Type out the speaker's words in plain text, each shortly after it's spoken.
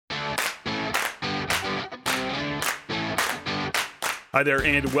Hi there,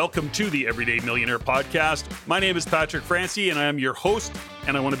 and welcome to the Everyday Millionaire Podcast. My name is Patrick Francie, and I am your host,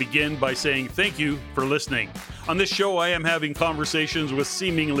 and I want to begin by saying thank you for listening. On this show, I am having conversations with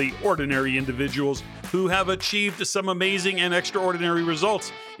seemingly ordinary individuals who have achieved some amazing and extraordinary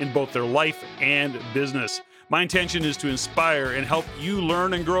results in both their life and business. My intention is to inspire and help you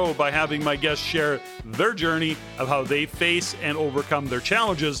learn and grow by having my guests share their journey of how they face and overcome their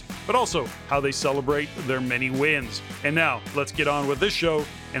challenges, but also how they celebrate their many wins. And now, let's get on with this show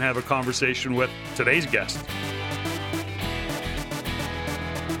and have a conversation with today's guest.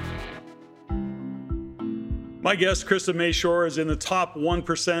 My guest, Krista Mashore, is in the top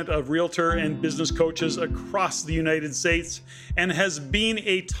 1% of realtor and business coaches across the United States and has been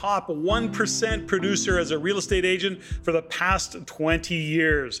a top 1% producer as a real estate agent for the past 20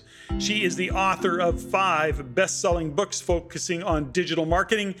 years. She is the author of 5 best-selling books focusing on digital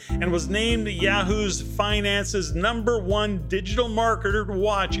marketing and was named Yahoo Finance's #1 digital marketer to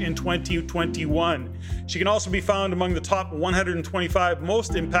watch in 2021. She can also be found among the top 125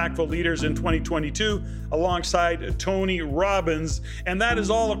 most impactful leaders in 2022, alongside Tony Robbins, and that is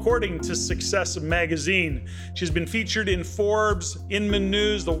all according to Success Magazine. She's been featured in Forbes, Inman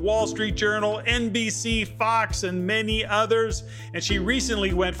News, The Wall Street Journal, NBC, Fox, and many others. And she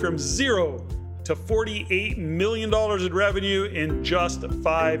recently went from 0 to $48 million in revenue in just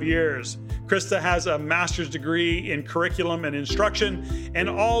 5 years. Krista has a master's degree in curriculum and instruction and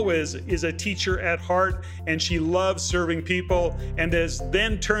always is a teacher at heart, and she loves serving people and has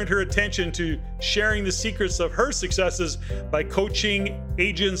then turned her attention to sharing the secrets of her successes by coaching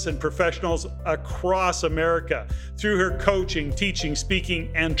agents and professionals across America. Through her coaching, teaching,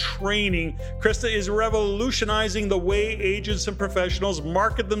 speaking, and training, Krista is revolutionizing the way agents and professionals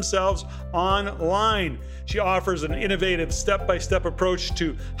market themselves online. She offers an innovative step-by-step approach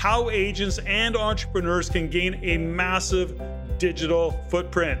to how agents and entrepreneurs can gain a massive digital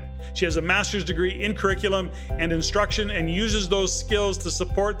footprint. She has a master's degree in curriculum and instruction and uses those skills to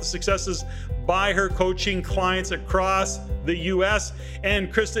support the successes by her coaching clients across the U.S.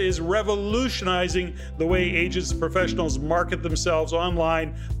 And Krista is revolutionizing the way agents and professionals market themselves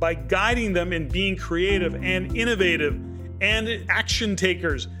online by guiding them in being creative and innovative and action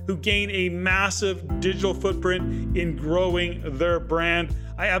takers who gain a massive digital footprint in growing their brand.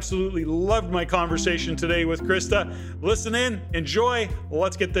 I absolutely loved my conversation today with Krista. Listen in, enjoy.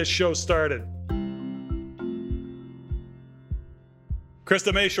 Let's get this show started.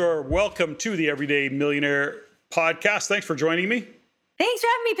 Krista Mashore, welcome to the Everyday Millionaire Podcast. Thanks for joining me. Thanks for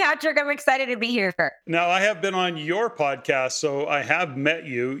having me, Patrick. I'm excited to be here. Now, I have been on your podcast, so I have met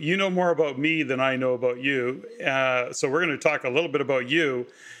you. You know more about me than I know about you. So we're going to talk a little bit about you.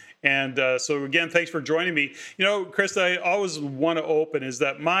 And so again, thanks for joining me. You know, Krista, I always want to open is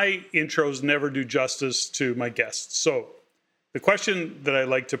that my intros never do justice to my guests. So the question that I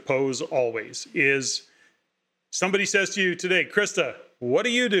like to pose always is, somebody says to you today, Krista, what do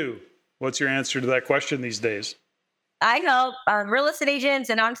you do? What's your answer to that question these days? I help real estate agents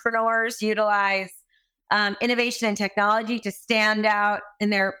and entrepreneurs utilize innovation and technology to stand out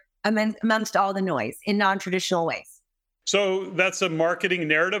in their amongst all the noise in non-traditional ways. So that's a marketing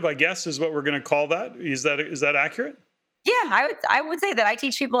narrative, I guess, is what we're going to call that. Is that accurate? Yeah, I would say that. I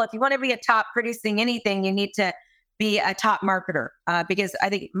teach people, if you want to be a top producing anything, you need to be a top marketer because I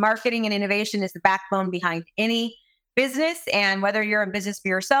think marketing and innovation is the backbone behind any business. And whether you're in business for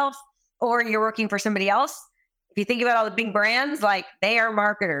yourself or you're working for somebody else, if you think about all the big brands, like they are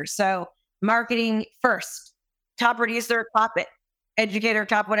marketers. So marketing first, top producer, top educator,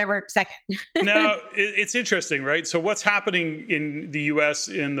 top whatever, second. Now, it's interesting, right? So what's happening in the US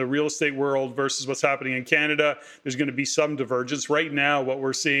in the real estate world versus what's happening in Canada, there's going to be some divergence. Right now, what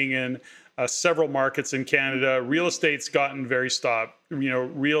we're seeing in several markets in Canada, real estate's gotten very stopped. You know,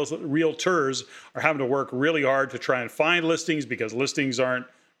 realtors are having to work really hard to try and find listings because listings aren't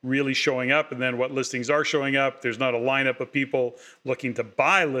really showing up. And then what listings are showing up, there's not a lineup of people looking to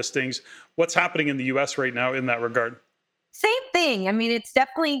buy listings. What's happening in the US right now in that regard? Same thing. I mean, it's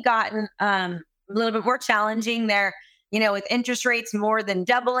definitely gotten a little bit more challenging there. You know, with interest rates more than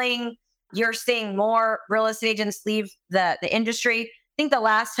doubling, you're seeing more real estate agents leave the industry. I think the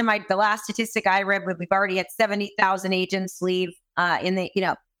last statistic I read, we've already had 70,000 agents leave in the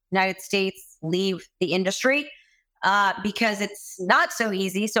United States, leave the industry. Because it's not so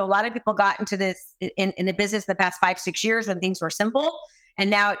easy. So a lot of people got into this in the business the past 5-6 years when things were simple. And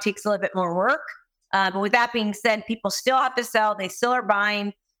now it takes a little bit more work. But with that being said, people still have to sell. They still are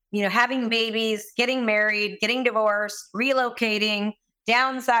buying, having babies, getting married, getting divorced, relocating,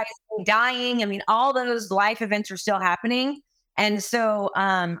 downsizing, dying. I mean, all those life events are still happening. And so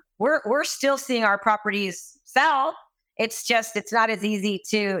we're still seeing our properties sell. It's not as easy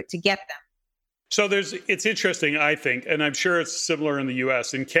to get them. So it's interesting, I think, and I'm sure it's similar in the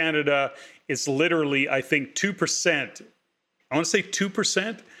US. In Canada, it's literally, I think, 2%. I want to say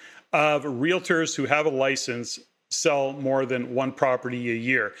 2% of realtors who have a license sell more than one property a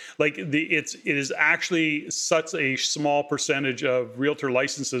year. Like it is actually such a small percentage of realtor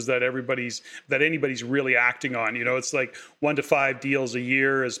licenses that anybody's really acting on. It's like 1 to 5 deals a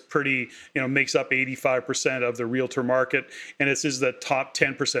year is pretty, makes up 85% of the realtor market. And it's the top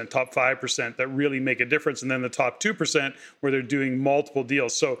 10%, top 5% that really make a difference. And then the top 2% where they're doing multiple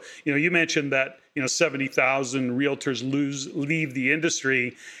deals. So, you mentioned that, 70,000 realtors leave the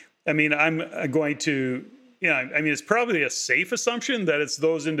industry. I mean, I'm going to, it's probably a safe assumption that it's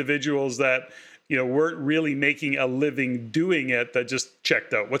those individuals that, weren't really making a living doing it that just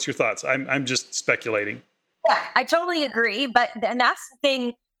checked out. What's your thoughts? I'm just speculating. Yeah, I totally agree. And that's the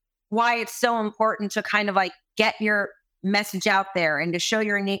thing why it's so important to kind of like get your message out there and to show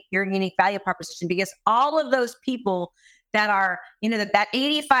your unique value proposition, because all of those people that are, that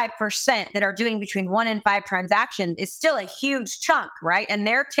 85% that are doing between 1 and 5 transactions is still a huge chunk, right? And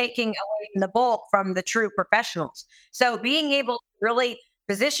they're taking away the bulk from the true professionals. So being able to really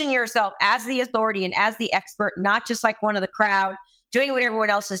position yourself as the authority and as the expert, not just like one of the crowd, doing what everyone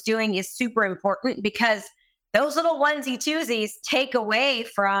else is doing, is super important, because those little onesie twosies take away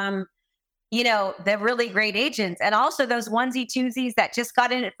from, the really great agents. And also those onesie twosies that just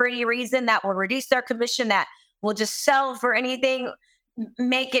got in it for any reason, that will reduce their commission, that will just sell for anything,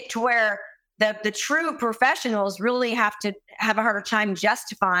 make it to where the true professionals really have to have a harder time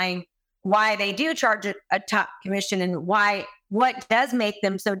justifying why they do charge a top commission, and what does make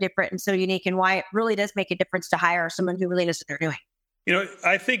them so different and so unique, and why it really does make a difference to hire someone who really knows what they're doing.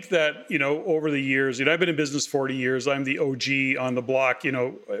 I think that, over the years, I've been in business 40 years. I'm the OG on the block,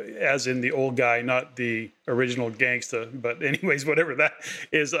 as in the old guy, not the original gangsta. But anyways, whatever that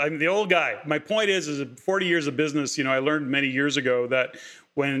is, I'm the old guy. My point is 40 years of business, I learned many years ago that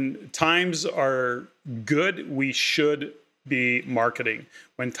when times are good, we should be marketing.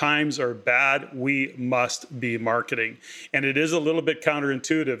 When times are bad, we must be marketing. And it is a little bit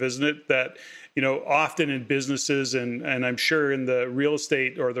counterintuitive, isn't it? That often in businesses and I'm sure in the real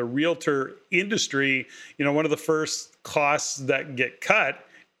estate or the realtor industry, one of the first costs that get cut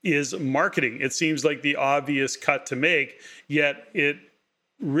is marketing. It seems like the obvious cut to make, yet it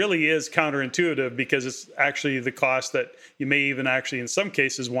really is counterintuitive, because it's actually the cost that you may even actually in some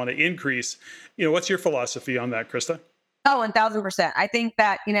cases want to increase. What's your philosophy on that, Krista? Oh, 1,000%. I think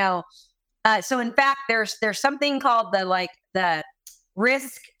that, so in fact, there's something called the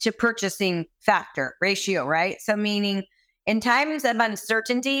risk to purchasing factor ratio, right? So meaning in times of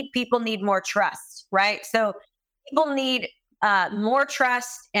uncertainty, people need more trust, right? So people need more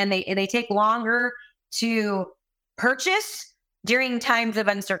trust, and they take longer to purchase during times of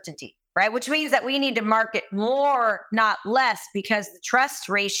uncertainty, right? Which means that we need to market more, not less, because the trust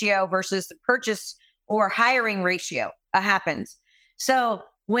ratio versus the purchase or hiring ratio happens. So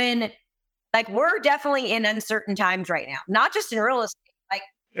when, we're definitely in uncertain times right now, not just in real estate,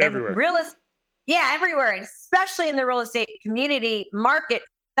 everywhere. Everywhere, especially in the real estate community market,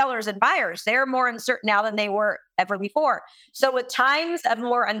 sellers and buyers, they're more uncertain now than they were ever before. So with times of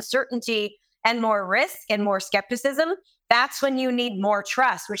more uncertainty and more risk and more skepticism, that's when you need more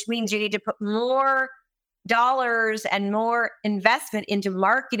trust, which means you need to put more dollars and more investment into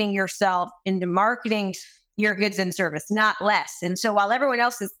marketing yourself, into marketing your goods and service, not less. And so while everyone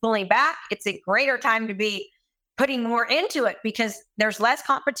else is pulling back, it's a greater time to be putting more into it, because there's less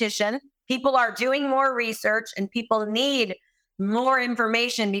competition. People are doing more research, and people need more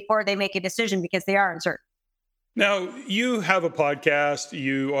information before they make a decision, because they are uncertain. Now, you have a podcast,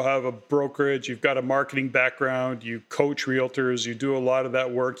 you have a brokerage, you've got a marketing background, you coach realtors, you do a lot of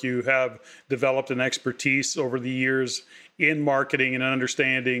that work. You have developed an expertise over the years in marketing and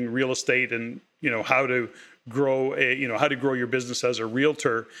understanding real estate and, how to grow your business as a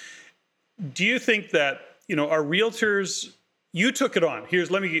realtor. Do you think that, are realtors, you took it on.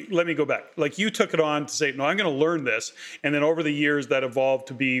 Let me go back. Like, you took it on to say, no, I'm going to learn this. And then over the years that evolved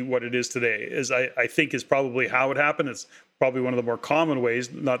to be what it is today, I think is probably how it happened. It's probably one of the more common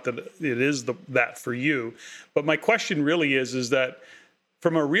ways, not that it is that for you. But my question really is that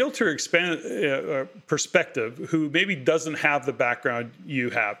from a realtor perspective, who maybe doesn't have the background you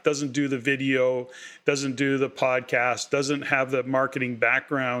have, doesn't do the video, doesn't do the podcast, doesn't have the marketing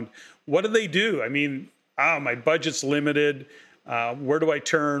background, what do they do? I mean, my budget's limited. Where do I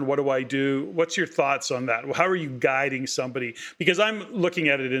turn? What do I do? What's your thoughts on that? How are you guiding somebody? Because I'm looking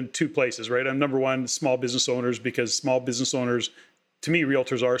at it in two places, right? I'm number one, small business owners, because small business owners to me,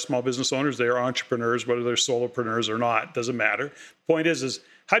 realtors are small business owners. They are entrepreneurs, whether they're solopreneurs or not, doesn't matter. The point is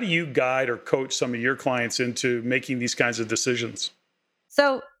how do you guide or coach some of your clients into making these kinds of decisions?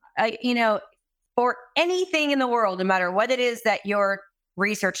 So, for anything in the world, no matter what it is that you're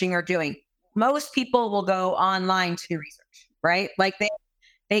researching or doing, most people will go online to do research, right? Like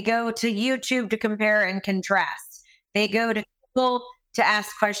they go to YouTube to compare and contrast. They go to Google to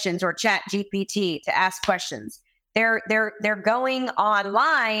ask questions, or Chat GPT to ask questions. They're going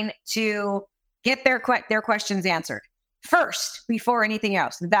online to get their questions answered first before anything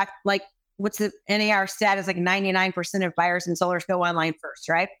else. In fact, like what's the NAR stat is like 99% of buyers and sellers go online first,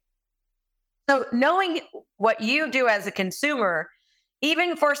 right? So knowing what you do as a consumer,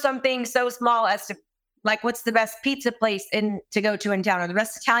 even for something so small as to like what's the best pizza place to go to in town, or the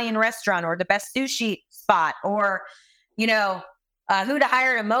best Italian restaurant, or the best sushi spot, or who to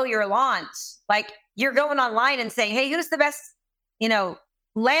hire to mow your lawns. Like you're going online and saying, hey, who's the best,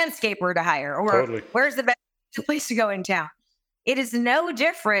 landscaper to hire, or Totally. Where's the best place to go in town? It is no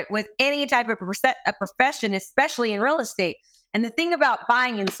different with any type of profession, especially in real estate. And the thing about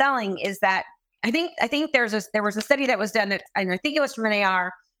buying and selling is that I think there was a study that was done, and I think it was from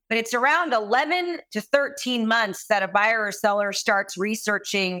NAR, but it's around 11 to 13 months that a buyer or seller starts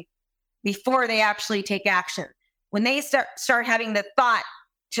researching before they actually take action. When they start having the thought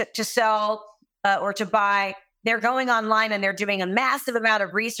to sell or to buy, they're going online and they're doing a massive amount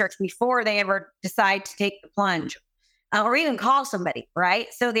of research before they ever decide to take the plunge or even call somebody, right?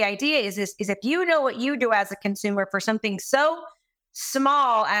 So the idea is if you know what you do as a consumer for something so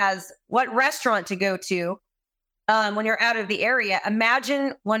small as what restaurant to go to when you're out of the area,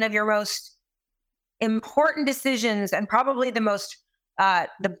 imagine one of your most important decisions and probably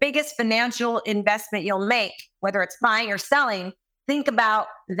the biggest financial investment you'll make, whether it's buying or selling. Think about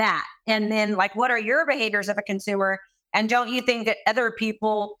that. And then what are your behaviors of a consumer? And don't you think that other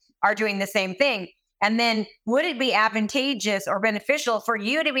people are doing the same thing? And then would it be advantageous or beneficial for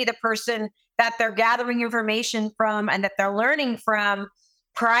you to be the person that they're gathering information from and that they're learning from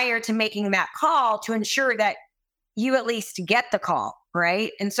prior to making that call to ensure that you at least get the call,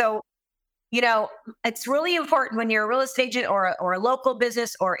 right? And so, it's really important when you're a real estate agent or a local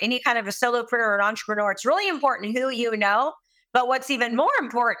business or any kind of a solopreneur or an entrepreneur. It's really important who you know, but what's even more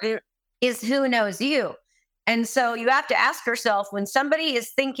important is who knows you. And so you have to ask yourself, when somebody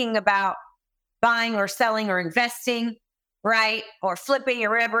is thinking about buying or selling or investing, right, or flipping or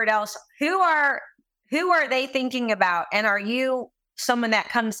whatever else, who are they thinking about? And are you someone that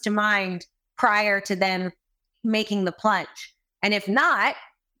comes to mind prior to them making the plunge? And if not,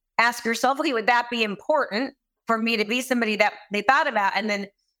 ask yourself, okay, would that be important for me to be somebody that they thought about? And then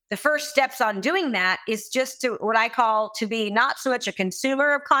the first steps on doing that is just to what I call to be not so much a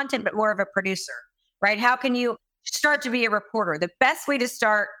consumer of content, but more of a producer, right? How can you start to be a reporter? The best way to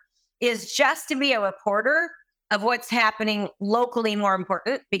start is just to be a reporter of what's happening locally, more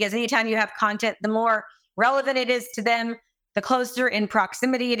important, because anytime you have content, the more relevant it is to them, the closer in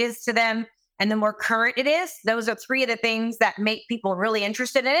proximity it is to them, and the more current it is. Those are three of the things that make people really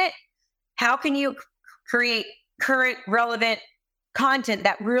interested in it. How can you create current, relevant content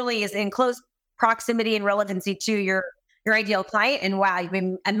that really is in close proximity and relevancy to your ideal client? And wow, you've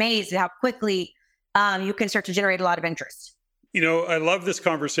been amazed at how quickly you can start to generate a lot of interest. I love this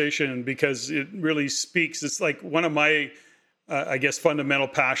conversation because it really speaks. It's like one of my, fundamental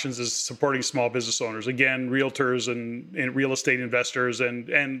passions is supporting small business owners. Again, realtors and real estate investors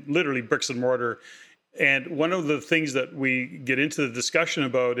and literally bricks and mortar. And one of the things that we get into the discussion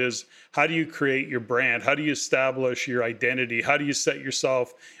about is how do you create your brand? How do you establish your identity? How do you set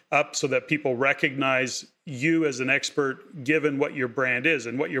yourself up so that people recognize you as an expert given what your brand is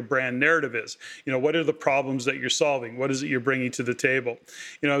and what your brand narrative is? What are the problems that you're solving? What is it you're bringing to the table?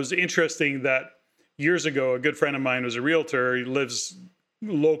 It was interesting that years ago, a good friend of mine was a realtor. He lives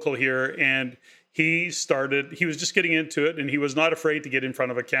local here, and he was just getting into it, and he was not afraid to get in front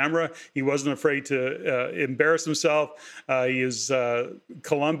of a camera. He wasn't afraid to embarrass himself. He is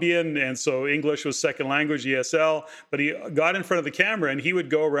Colombian, and so English was second language, ESL. But he got in front of the camera, and he would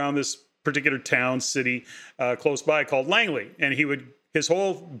go around this particular town, city close by called Langley. And his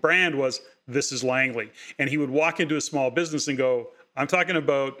whole brand was, "This is Langley." And he would walk into a small business and go, "I'm talking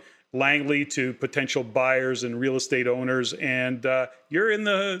about Langley to potential buyers and real estate owners, and you're in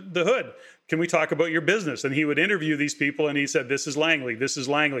the hood. Can we talk about your business?" And he would interview these people, and he said, "This is Langley, this is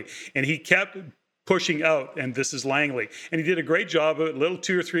Langley." And he kept pushing out, and this is Langley. And he did a great job of it, little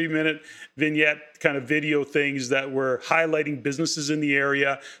 2 or 3 minute vignette kind of video things that were highlighting businesses in the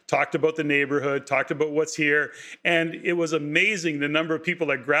area, talked about the neighborhood, talked about what's here. And it was amazing the number of people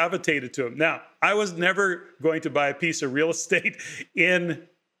that gravitated to him. Now, I was never going to buy a piece of real estate in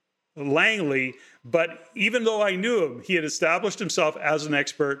Langley, but even though I knew him, he had established himself as an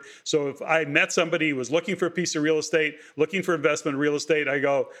expert. So if I met somebody who was looking for a piece of real estate, looking for investment in real estate, I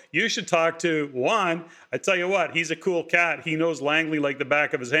go, you should talk to Juan. I tell you what, he's a cool cat. He knows Langley like the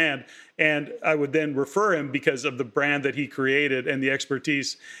back of his hand. And I would then refer him because of the brand that he created and the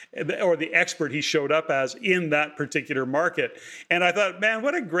expertise, or the expert he showed up as in that particular market. And I thought, man,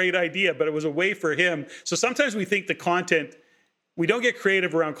 what a great idea. But it was a way for him. So sometimes we think the content, we don't get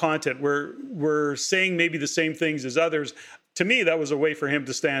creative around content. We're saying maybe the same things as others. To me, that was a way for him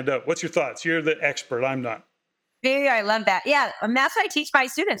to stand out. What's your thoughts? You're the expert. I'm not. Yeah, I love that. Yeah, and that's what I teach my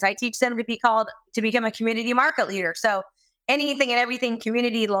students. I teach them to become a community market leader. So anything and everything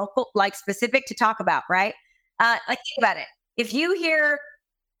community, local, like specific to talk about, right? Like think about it. If you hear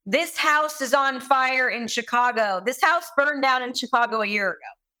this house is on fire in Chicago, this house burned down in Chicago a year ago.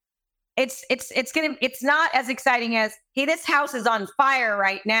 It's not as exciting as, hey, this house is on fire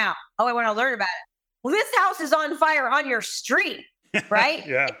right now. Oh, I want to learn about it. Well, this house is on fire on your street, right?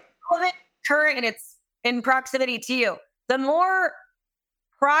 Yeah. It's relevant, current, and it's in proximity to you. The more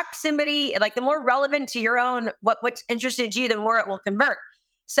proximity, like the more relevant to your own, what's interested you, the more it will convert.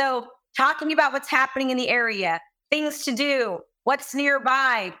 So talking about what's happening in the area, things to do, what's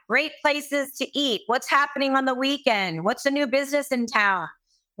nearby, great places to eat, what's happening on the weekend, what's a new business in town,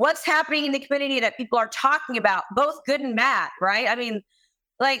 what's happening in the community that people are talking about, both good and bad, right? I mean,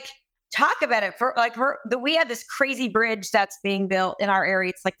 like, talk about it. We have this crazy bridge that's being built in our area.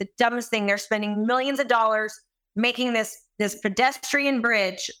 It's like the dumbest thing. They're spending millions of dollars making this pedestrian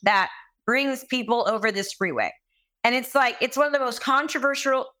bridge that brings people over this freeway. And it's like, it's one of the most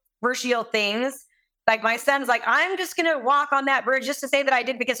controversial things. Like my son's like, I'm just going to walk on that bridge just to say that I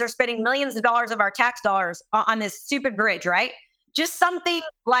did, because they're spending millions of dollars of our tax dollars on this stupid bridge, right? Just something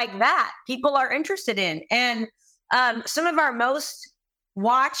like that people are interested in. And some of our most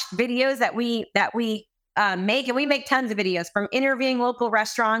watched videos that we make, and we make tons of videos, from interviewing local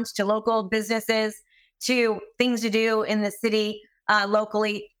restaurants to local businesses to things to do in the city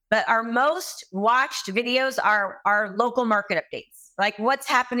locally. But our most watched videos are our local market updates, like what's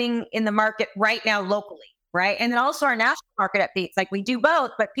happening in the market right now locally, right? And then also our national market updates. Like we do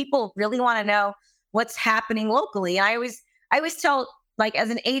both, but people really want to know what's happening locally. I always tell, like, as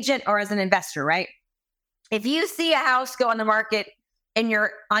an agent or as an investor, right? If you see a house go on the market and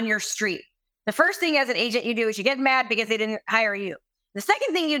you're on your street, the first thing as an agent you do is you get mad because they didn't hire you. The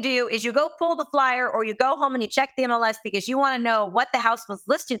second thing you do is you go pull the flyer, or you go home and you check the MLS because you want to know what the house was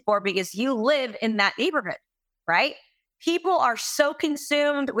listed for, because you live in that neighborhood, right? People are so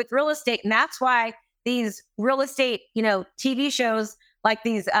consumed with real estate. And that's why these real estate, TV shows like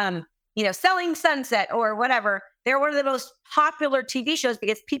these, Selling Sunset or whatever, they're one of the most popular TV shows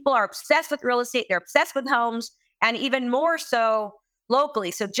because people are obsessed with real estate. They're obsessed with homes, and even more so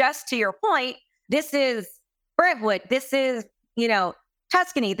locally. So just to your point, this is Brentwood. This is,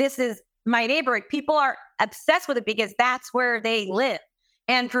 Tuscany. This is my neighborhood. People are obsessed with it because that's where they live.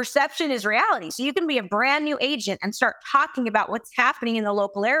 And perception is reality. So you can be a brand new agent and start talking about what's happening in the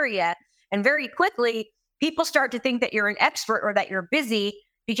local area. And very quickly, people start to think that you're an expert or that you're busy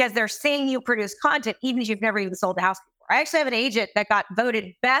because they're saying you produce content, even if you've never even sold a house before. I actually have an agent that got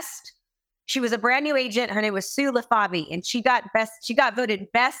voted best. She was a brand new agent. Her name was Sue LaFavi, and she got voted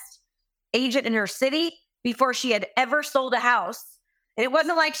best agent in her city before she had ever sold a house. And it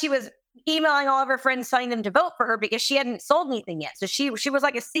wasn't like she was emailing all of her friends telling them to vote for her, because she hadn't sold anything yet. So she was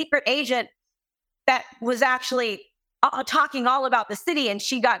like a secret agent that was actually talking all about the city, and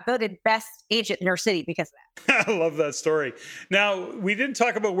she got voted best agent in her city because of that. I love that story. Now, we didn't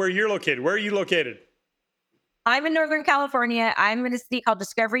talk about where you're located. Where are you located? I'm in Northern California. I'm in a city called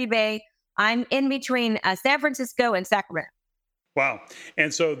Discovery Bay. I'm in between San Francisco and Sacramento. Wow.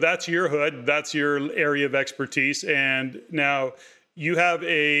 And so that's your hood. That's your area of expertise. And now you have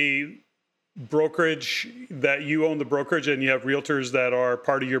a brokerage that you own the brokerage, and you have realtors that are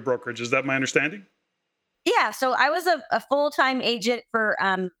part of your brokerage. Is that my understanding? Yeah. So I was a full-time agent for,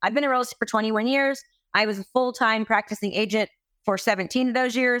 I've been in real estate for 21 years. I was a full-time practicing agent for 17 of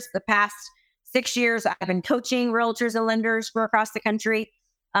those years. The past 6 years, I've been coaching realtors and lenders from across the country.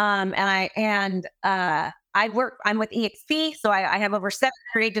 I'm with EXP. So I have over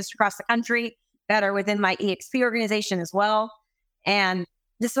 700 agents across the country that are within my EXP organization as well. And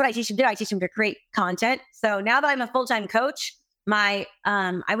this is what I teach them to do. I teach them to create content. So now that I'm a full-time coach, I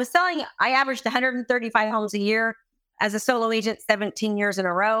averaged 135 homes a year as a solo agent 17 years in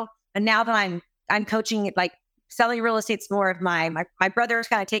a row. And now that I'm coaching it, like selling real estate's more of my brother's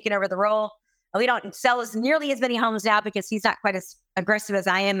kind of taken over the role. We don't sell as nearly as many homes now because he's not quite as aggressive as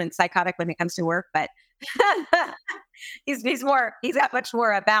I am and psychotic when it comes to work, but he's got much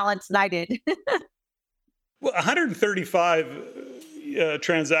more balance than I did. Well, 135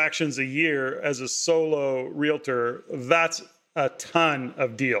 transactions a year as a solo realtor, that's a ton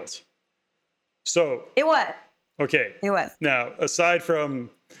of deals. So it was. Okay. It was. Now, aside from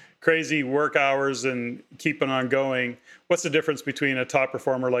crazy work hours and keeping on going, what's the difference between a top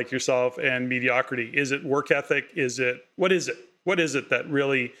performer like yourself and mediocrity? Is it work ethic? What is it? What is it that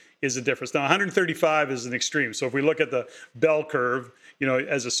really is the difference? Now, 135 is an extreme. So if we look at the bell curve,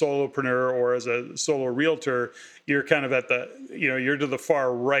 as a solopreneur or as a solo realtor, you're kind of at you're to the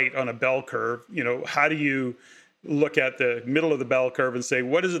far right on a bell curve. How do you look at the middle of the bell curve and say,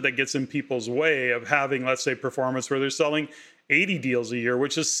 what is it that gets in people's way of having, let's say, performance where they're selling 80 deals a year,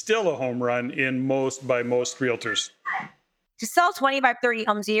 which is still a home run by most realtors? To sell 25, 30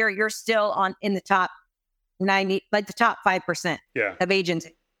 homes a year, you're still in the top 90, like the top 5% of agents,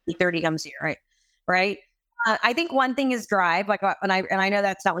 30 homes a year, right? I think one thing is drive, and I know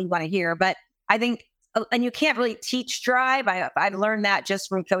that's not what you want to hear, but I think, and you can't really teach drive. I've learned that just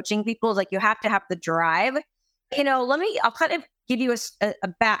from coaching people, like you have to have the drive. I'll kind of give you a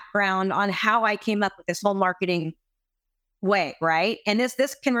background on how I came up with this whole marketing way, right? And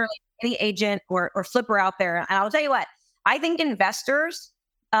this can relate to any agent or flipper out there. And I'll tell you what, I think investors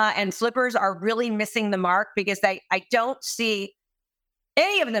and flippers are really missing the mark because I don't see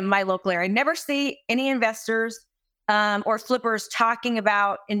any of them in my local area. I never see any investors or flippers talking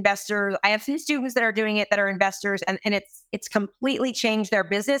about investors. I have some students that are doing it that are investors, and it's completely changed their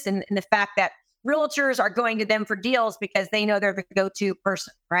business and the fact that realtors are going to them for deals because they know they're the go-to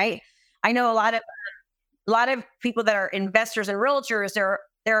person, right? I know a lot of people that are investors and realtors,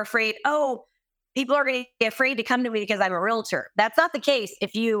 they're afraid, people are going to be afraid to come to me because I'm a realtor. That's not the case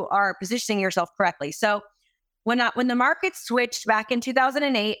if you are positioning yourself correctly. So when the market switched back in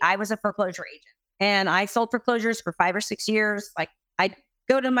 2008, I was a foreclosure agent and I sold foreclosures for 5 or 6 years. Like I'd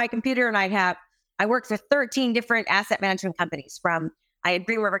go to my computer and I worked with 13 different asset management companies I had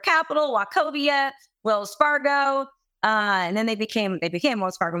Green River Capital, Wachovia, Wells Fargo, and then they became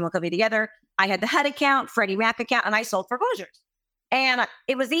Wells Fargo and Wachovia together. I had the HUD account, Freddie Mac account, and I sold foreclosures. And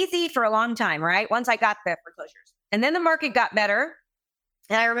it was easy for a long time, right? Once I got the foreclosures. And then the market got better.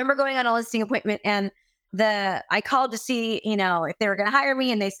 And I remember going on a listing appointment and I called to see, if they were going to hire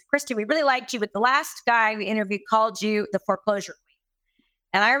me. And they said, Krista, we really liked you, but the last guy we interviewed called you the foreclosure queen.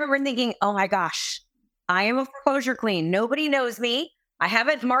 And I remember thinking, oh my gosh, I am a foreclosure queen. Nobody knows me. I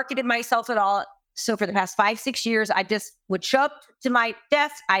haven't marketed myself at all. So for the past 5-6 years, I just would show up to my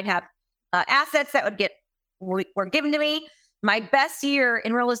desk. I'd have assets that were given to me. My best year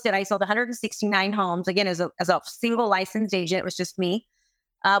in real estate, I sold 169 homes. Again, as a single licensed agent, it was just me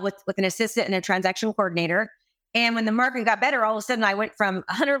with an assistant and a transaction coordinator. And when the market got better, all of a sudden I went from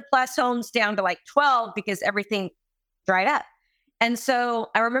 100 plus homes down to like 12 because everything dried up. And so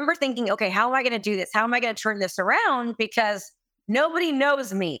I remember thinking, okay, how am I going to do this? How am I going to turn this around? Because nobody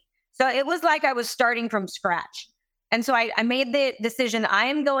knows me. So it was like I was starting from scratch. And so I made the decision, I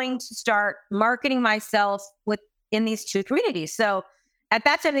am going to start marketing myself in these two communities. So at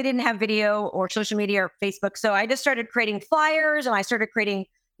that time, they didn't have video or social media or Facebook. So I just started creating flyers and I started creating,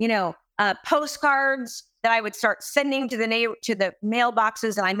 postcards that I would start sending to the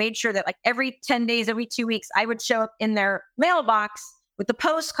mailboxes. And I made sure that like every 10 days, every 2 weeks, I would show up in their mailbox with the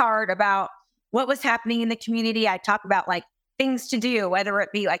postcard about what was happening in the community. I talk about like things to do, whether it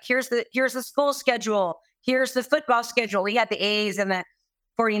be like, here's the school schedule, here's the football schedule. We had the A's and the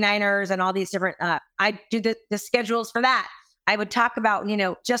 49ers and all these different, I do the schedules for that. I would talk about,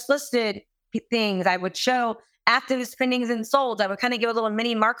 just listed things. I would show active pendings and sold. I would kind of give a little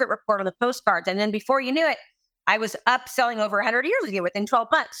mini market report on the postcards. And then before you knew it, I was up selling over 100 years ago within 12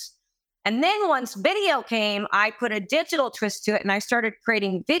 months. And then once video came, I put a digital twist to it and I started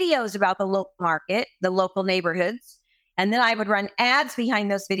creating videos about the local market, the local neighborhoods. And then I would run ads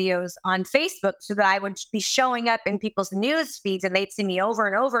behind those videos on Facebook so that I would be showing up in people's news feeds and they'd see me over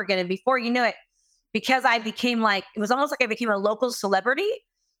and over again. And before you knew it, because I became it was almost like I became a local celebrity.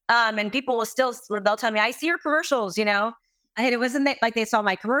 And people they'll tell me, I see your commercials, and it wasn't like they saw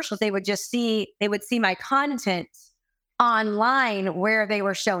my commercials. They would see my content online where they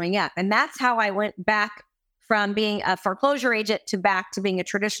were showing up. And that's how I went back from being a foreclosure agent back to being a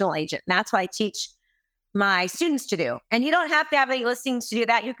traditional agent. And that's what I teach my students to do. And you don't have to have any listings to do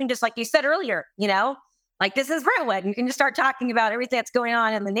that. You can just, like you said earlier, like this is Brentwood. You can just start talking about everything that's going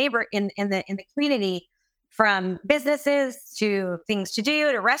on in the community, from businesses to things to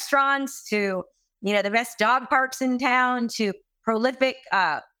do, to restaurants, to, the best dog parks in town, to prolific,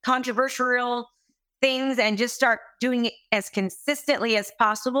 controversial things, and just start doing it as consistently as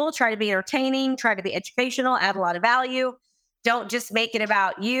possible. Try to be entertaining, try to be educational, add a lot of value. Don't just make it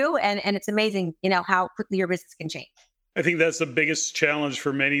about you. And it's amazing, how quickly your business can change. I think that's the biggest challenge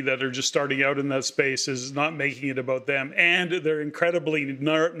for many that are just starting out in that space, is not making it about them. And they're incredibly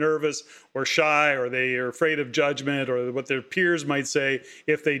nervous or shy, or they are afraid of judgment or what their peers might say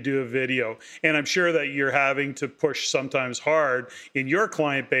if they do a video. And I'm sure that you're having to push sometimes hard in your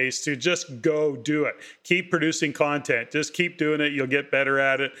client base to just go do it. Keep producing content. Just keep doing it. You'll get better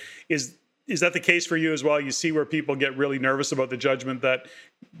at it. Is that the case for you as well? You see where people get really nervous about the judgment that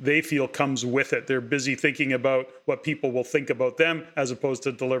they feel comes with it. They're busy thinking about what people will think about them as opposed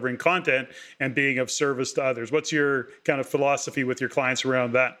to delivering content and being of service to others. What's your kind of philosophy with your clients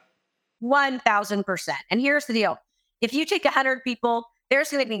around that? 1,000%. And here's the deal. If you take 100 people, there's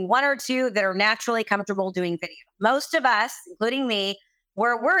going to be one or two that are naturally comfortable doing video. Most of us, including me,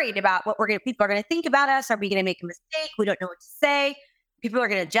 we're worried about what people are going to think about us. Are we going to make a mistake? We don't know what to say. People are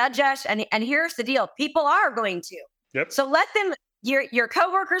going to judge us. And here's the deal. People are going to. Yep. So let them, your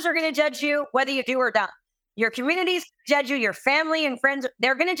coworkers are going to judge you, whether you do or don't. Your communities judge you, your family and friends,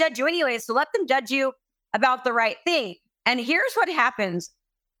 they're going to judge you anyway. So let them judge you about the right thing. And here's what happens,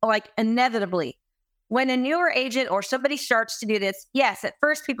 like inevitably, when a newer agent or somebody starts to do this. Yes, at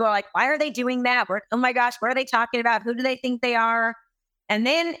first people are like, why are they doing that? Oh my gosh, what are they talking about? Who do they think they are? And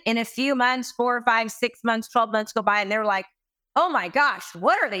then in a few months, 4, 5, 6 months, 12 months go by, and they're like, oh my gosh,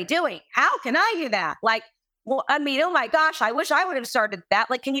 what are they doing? How can I do that? Like, well, I mean, oh my gosh, I wish I would have started that.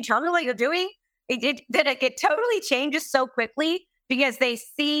 Like, can you tell me what you're doing? It totally changes so quickly because they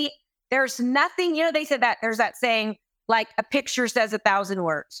see there's nothing, they said that there's that saying, like a picture says 1,000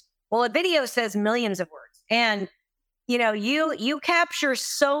 words. Well, a video says millions of words. And, you capture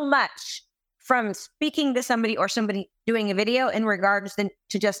so much from speaking to somebody or somebody doing a video in regards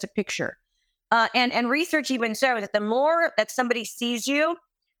to just a picture. And research even shows that the more that somebody sees you,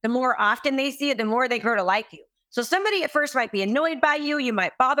 the more often they see it, the more they grow to like you. So somebody at first might be annoyed by you, you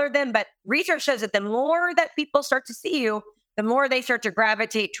might bother them, but research shows that the more that people start to see you, the more they start to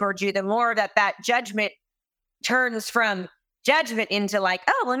gravitate towards you, the more that judgment turns from judgment into like,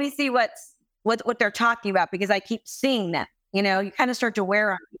 oh, let me see what they're talking about because I keep seeing them. You kind of start to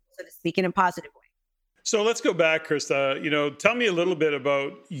wear on people, so to speak, in a positive way. So let's go back, Krista. Tell me a little bit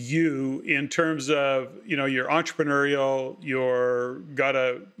about you in terms of, you're entrepreneurial, you're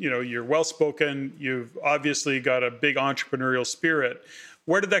well-spoken, you've obviously got a big entrepreneurial spirit.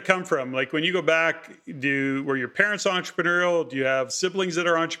 Where did that come from? Like when you go back, were your parents entrepreneurial? Do you have siblings that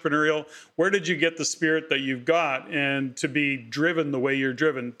are entrepreneurial? Where did you get the spirit that you've got and to be driven the way you're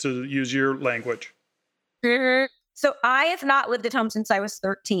driven, to use your language? So I have not lived at home since I was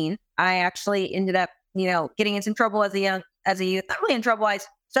 13. I actually ended up getting in some trouble as a youth. Not really in trouble. I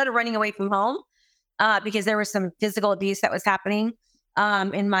started running away from home because there was some physical abuse that was happening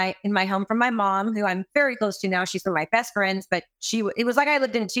in my home from my mom, who I'm very close to now. She's one of my best friends, but it was like I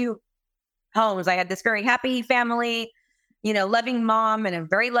lived in two homes. I had this very happy family, loving mom and a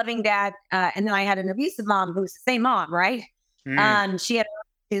very loving dad. And then I had an abusive mom who was the same mom, right? She had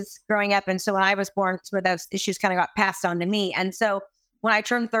issues growing up. And so when I was born, some of those issues kind of got passed on to me. And so when I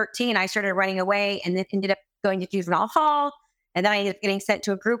turned 13, I started running away and then ended up going to juvenile hall. And then I ended up getting sent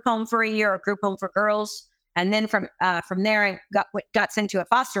to a group home for a year, a group home for girls. And then from there, I got sent to a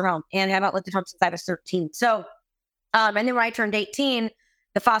foster home and have not lived at home since I was 13. So, and then when I turned 18,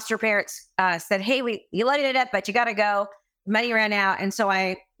 the foster parents said, hey, you let it up, but you got to go. Money ran out. And so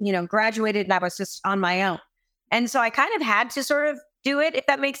I, graduated and I was just on my own. And so I kind of had to sort of do it, if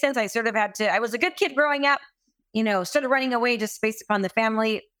that makes sense. I was a good kid growing up. Started running away just based upon the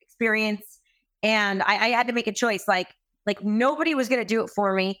family experience. And I had to make a choice. Like nobody was going to do it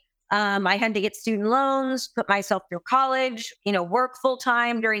for me. I had to get student loans, put myself through college, work full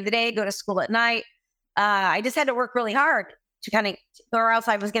time during the day, go to school at night. I just had to work really hard or else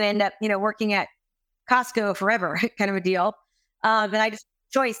I was going to end up, working at Costco forever kind of a deal. And I just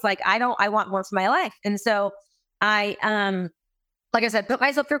choice, I want more for my life. And so I, like I said, put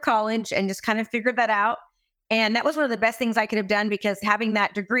myself through college and just kind of figured that out. And that was one of the best things I could have done because having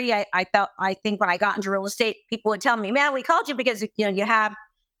that degree, I think when I got into real estate, people would tell me, man, we called you because, you have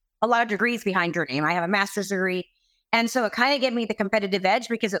a lot of degrees behind your name. I have a master's degree. And so it kind of gave me the competitive edge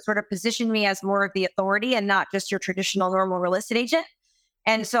because it sort of positioned me as more of the authority and not just your traditional normal real estate agent.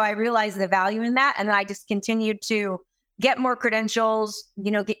 And so I realized the value in that. And then I just continued to get more credentials,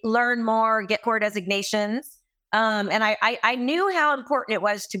 learn more, get core designations. And I knew how important it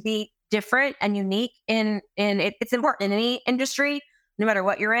was to be different and unique in it. It's important in any industry, no matter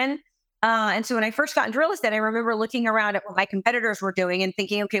what you're in. And so when I first got into real estate, I remember looking around at what my competitors were doing and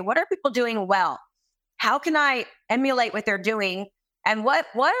thinking, okay, what are people doing well? How can I emulate what they're doing? And what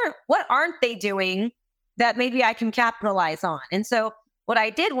aren't they doing that maybe I can capitalize on? And so what I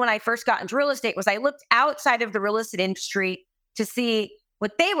did when I first got into real estate was I looked outside of the real estate industry to see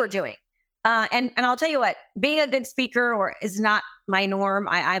what they were doing. And I'll tell you what, being a good speaker is not my norm.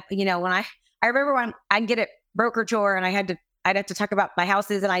 I remember when I'd get a broker tour and I'd have to talk about my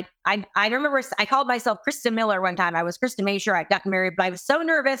houses. And I remember I called myself Krista Miller one time. I was Krista Mashore. I'd gotten married, but I was so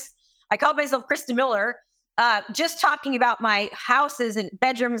nervous. I called myself Krista Miller, just talking about my houses and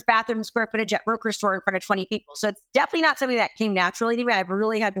bedrooms, bathrooms, square footage at broker store in front of 20 people. So it's definitely not something that came naturally to me. I've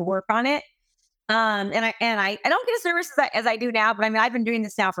really had to work on it. And I don't get as nervous as I do now, but I mean, I've been doing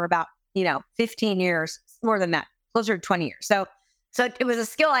this now for about 15 years, more than that, closer to 20 years. So it was a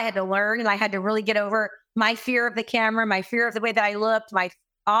skill I had to learn, and I had to really get over my fear of the camera, my fear of the way that I looked,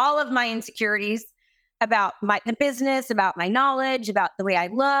 all of my insecurities about the business, about my knowledge, about the way I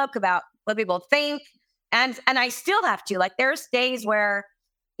look, about what people think. And I still have to, there's days where,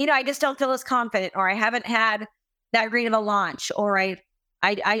 I just don't feel as confident, or I haven't had that great of a launch, or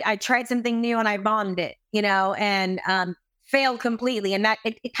I tried something new and I bombed it, and failed completely. And that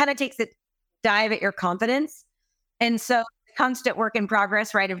it kind of takes a dive at your confidence. And so constant work in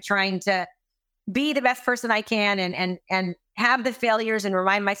progress, right, of trying to be the best person I can and have the failures and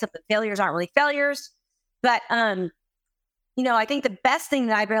remind myself that failures aren't really failures. But, I think the best thing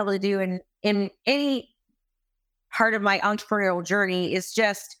that I've been able to do in any part of my entrepreneurial journey is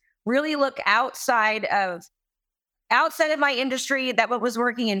just really look outside of my industry, that what was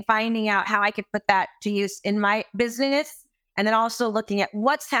working, and finding out how I could put that to use in my business. And then also looking at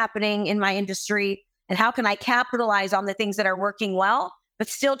what's happening in my industry and how can I capitalize on the things that are working well, but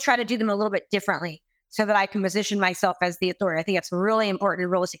still try to do them a little bit differently so that I can position myself as the authority. I think that's really important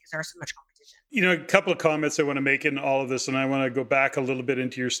in real estate because there's so much competition. A couple of comments I want to make in all of this, and I want to go back a little bit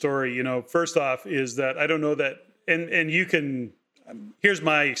into your story. First off is that I don't know that, and you can, here's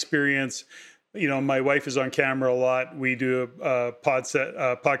my experience. My wife is on camera a lot. We do a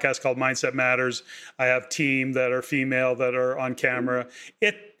podcast called Mindset Matters. I have team that are female that are on camera.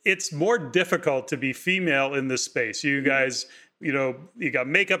 It's more difficult to be female in this space. You guys, you got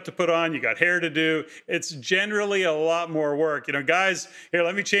makeup to put on, you got hair to do. It's generally a lot more work. Guys, here,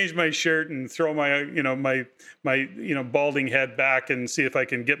 let me change my shirt and throw my, my balding head back and see if I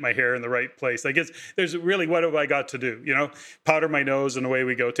can get my hair in the right place. I guess there's really, what have I got to do? Powder my nose and away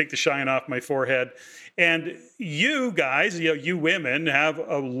we go. Take the shine off my forehead. And you guys, you women have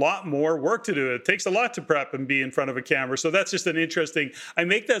a lot more work to do. It takes a lot to prep and be in front of a camera. So that's just an interesting, I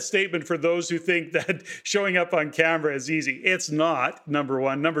make that statement for those who think that showing up on camera is easy. It's not, number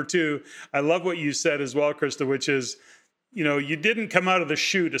one. Number two, I love what you said as well, Krista, which is, you didn't come out of the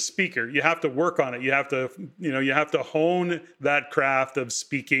chute a speaker. You have to work on it. You have to hone that craft of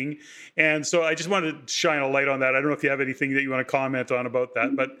speaking. And so I just wanted to shine a light on that. I don't know if you have anything that you want to comment on about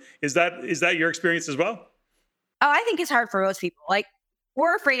that, but is that your experience as well? Oh, I think it's hard for most people.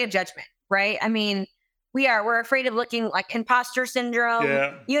 We're afraid of judgment, right? I mean, we're afraid of looking like imposter syndrome.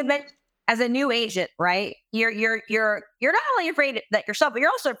 Yeah. You admit, as a new agent, right? You're not only afraid that yourself, but you're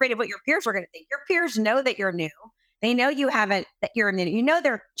also afraid of what your peers are going to think. Your peers know that you're new. They know that you're new.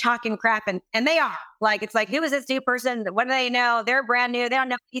 They're talking crap, and they are. It's who is this new person? What do they know? They're brand new. They don't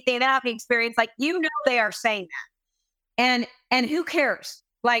know anything. They don't have any experience. They are saying that. And who cares?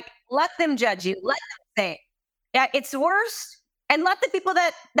 Let them judge you. Let them say it. Yeah, it's worse. And let the people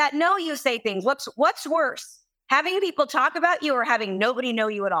that know you say things. What's worse? Having people talk about you or having nobody know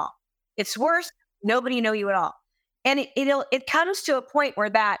you at all? It's worse. Nobody know you at all. And it comes to a point where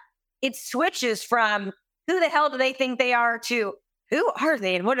that it switches from who the hell do they think they are to who are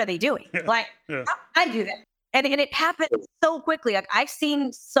they and what are they doing? Yeah. I do that. And it happens so quickly. I've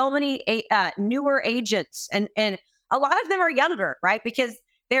seen so many newer agents and a lot of them are younger, right? Because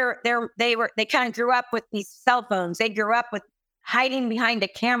they kind of grew up with these cell phones. They grew up with hiding behind a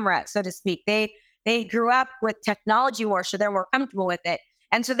camera, so to speak. They grew up with technology more, so they're more comfortable with it.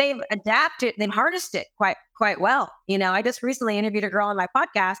 And so they've adapted, they've harnessed it quite well. I just recently interviewed a girl on my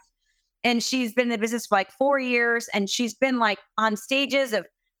podcast, and she's been in the business for 4 years, and she's been on stages of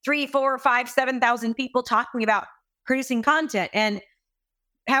 3, 4, 5, 7,000 people talking about producing content and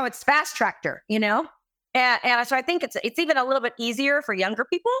how it's fast tracked her, And so I think it's even a little bit easier for younger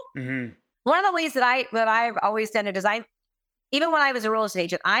people. Mm-hmm. One of the ways that I've always done it is even when I was a real estate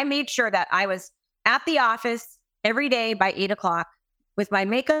agent, I made sure that I was at the office every day by 8 o'clock with my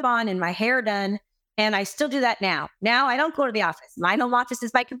makeup on and my hair done. And I still do that now. Now I don't go to the office. My home office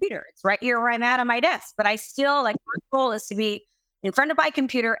is my computer. It's right here where I'm at on my desk. But I still, like, my goal is to be in front of my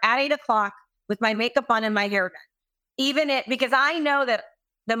computer at 8 o'clock with my makeup on and my hair done. Because I know that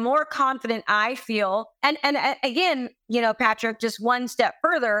the more confident I feel, and again, Patrick, just one step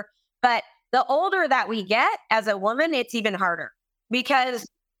further, but the older that we get as a woman, it's even harder because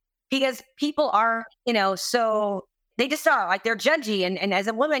people are, so they just are like, they're judgy. And as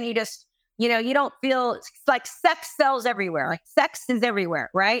a woman, you just, you don't feel like sex sells everywhere. Like sex is everywhere,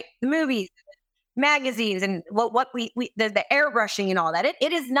 right? The movies, magazines, and what the airbrushing and all that.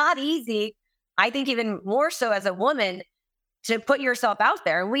 It is not easy. I think even more so as a woman to put yourself out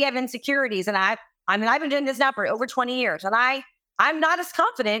there. We have insecurities, and I've been doing this now for over 20 years, and I'm not as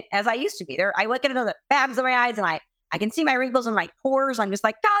confident as I used to be. I look at the bags of my eyes, and I can see my wrinkles and my pores. I'm just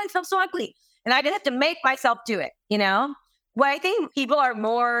like, God, I feel so ugly. And I just have to make myself do it. What I think people are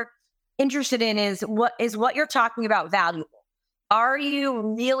more interested in is what you're talking about valuable? Are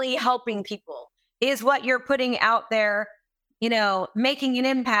you really helping people? Is what you're putting out there, making an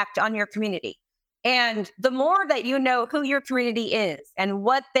impact on your community? And the more that you know who your community is and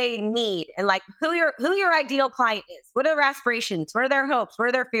what they need, and like who your ideal client is, what are their aspirations, what are their hopes, what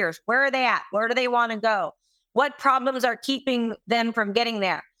are their fears, where are they at, where do they want to go, what problems are keeping them from getting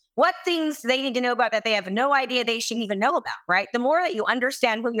there, what things they need to know about that they have no idea they should even know about, right? The more that you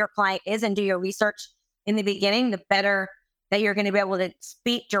understand who your client is and do your research in the beginning, the better that you're going to be able to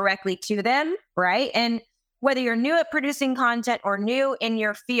speak directly to them, right? And whether you're new at producing content or new in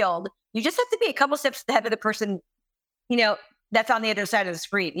your field, you just have to be a couple steps ahead of the person, that's on the other side of the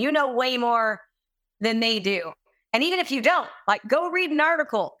screen. You know way more than they do. And even if you don't, like, go read an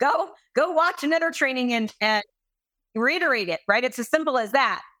article, go watch another training and reiterate it, right? It's as simple as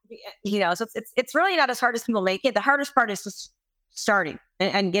that. So it's really not as hard as people make it. The hardest part is just starting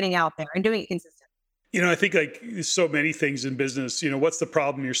and getting out there and doing it consistently. I think like so many things in business, what's the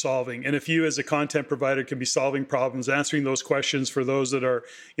problem you're solving? And if you as a content provider can be solving problems, answering those questions for those that are,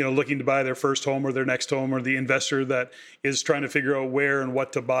 looking to buy their first home or their next home, or the investor that is trying to figure out where and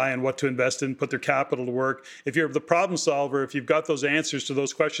what to buy and what to invest in, put their capital to work. If you're the problem solver, if you've got those answers to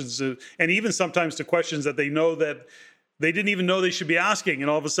those questions, and even sometimes to questions that they know that they didn't even know they should be asking,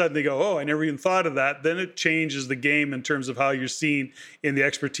 and all of a sudden they go, oh, I never even thought of that. Then it changes the game in terms of how you're seen in the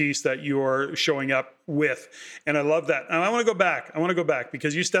expertise that you are showing up with. And I love that. And I want to go back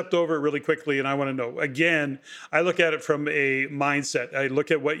because you stepped over it really quickly. And I want to know, again, I look at it from a mindset. I look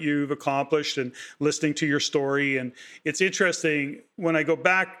at what you've accomplished and listening to your story. And it's interesting when I go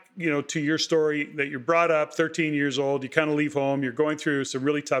back, to your story that you're brought up 13 years old, you kind of leave home, you're going through some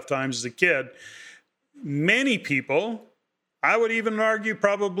really tough times as a kid. Many people, I would even argue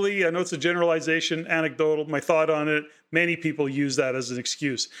probably, I know it's a generalization, anecdotal, my thought on it, many people use that as an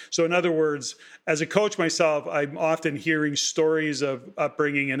excuse. So in other words, as a coach myself, I'm often hearing stories of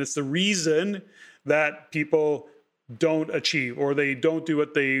upbringing, and it's the reason that people don't achieve or they don't do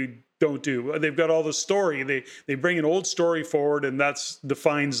what they don't do. They've got all the story. They bring an old story forward, and that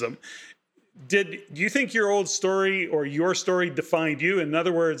defines them. Do you think your old story or your story defined you? In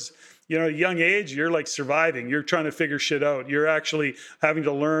other words, at a young age, you're like surviving. You're trying to figure shit out. You're actually having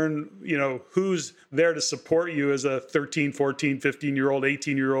to learn, who's there to support you as a 13, 14, 15-year-old,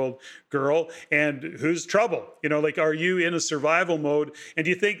 18-year-old girl, and who's trouble. Are you in a survival mode? And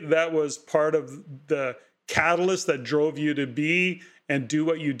do you think that was part of the catalyst that drove you to be and do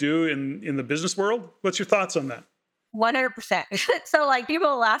what you do in the business world? What's your thoughts on that? 100%. So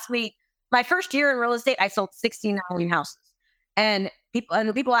people ask me, my first year in real estate, I sold 69 houses. And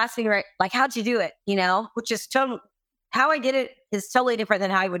people ask me, right, like, how'd you do it? Which is how I did it is totally different than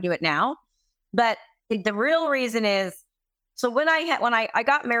how I would do it now. But the real reason is, so when I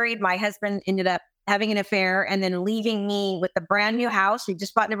got married, my husband ended up having an affair and then leaving me with a brand new house. We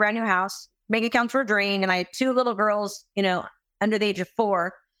just bought in a brand new house, bank accounts were drained, and I had 2 little girls, under the age of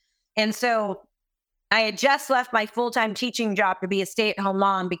 4. And so I had just left my full-time teaching job to be a stay-at-home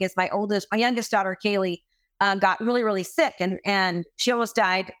mom because my youngest daughter, Kaylee, got really, really sick and she almost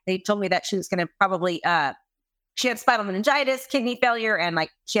died. They told me that she was going to probably, she had spinal meningitis, kidney failure, and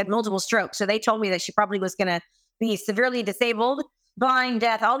she had multiple strokes. So they told me that she probably was going to be severely disabled, blind,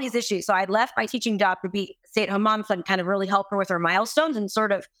 deaf, all these issues. So I left my teaching job to be a stay-at-home mom so I can kind of really help her with her milestones and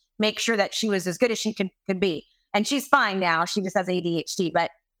sort of make sure that she was as good as she could be. And she's fine now. She just has ADHD,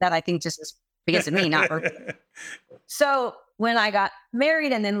 but that I think just is because of me, not her. So when I got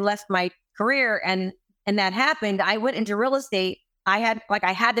married and then left my career and that happened, I went into real estate. I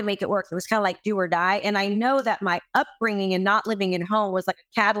had to make it work. It was kind of like do or die. And I know that my upbringing and not living at home was like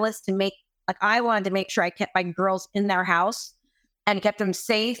a catalyst to make Like I wanted to make sure I kept my girls in their house and kept them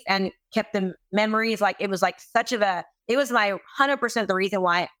safe and kept them memories. Like it was like it was my 100% the reason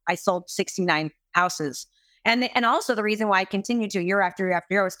why I sold 69 houses. And also the reason why I continued to year after year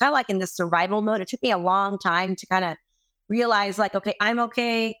after year. It was kind of like in this survival mode. It took me a long time to kind of realize like, okay, I'm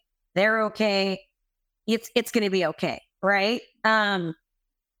okay. They're okay. It's going to be okay. Right.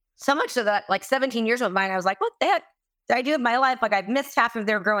 So much so that like 17 years went by and I was like, what the heck did I do with my life? Like I've missed half of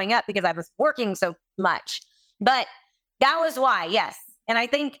their growing up because I was working so much, but that was why. Yes. And I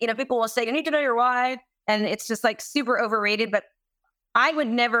think, people will say, you need to know your why. And it's just like super overrated, but I would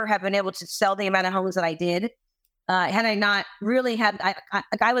never have been able to sell the amount of homes that I did had I not really had,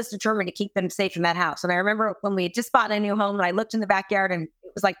 I was determined to keep them safe in that house. And I remember when we had just bought a new home and I looked in the backyard and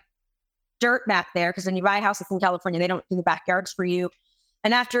it was like dirt back there. Because when you buy houses in California, they don't do the backyards for you.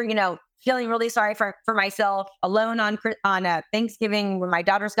 And after, feeling really sorry for myself, alone on Thanksgiving when my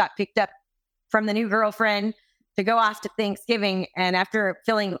daughters got picked up from the new girlfriend to go off to Thanksgiving. And after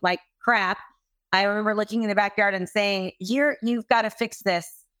feeling like crap, I remember looking in the backyard and saying, you've got to fix this.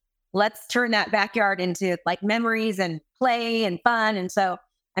 Let's turn that backyard into like memories and play and fun. And so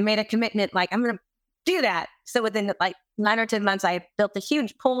I made a commitment, like I'm going to do that. So within like 9 or 10 months, I built a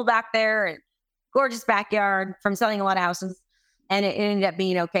huge pool back there and gorgeous backyard from selling a lot of houses. And it ended up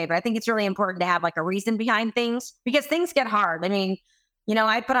being okay. But I think it's really important to have like a reason behind things because things get hard. I mean,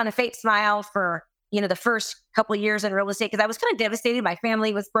 I put on a fake smile for, the first couple of years in real estate because I was kind of devastated. My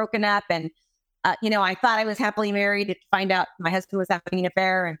family was broken up and, I thought I was happily married to find out my husband was having an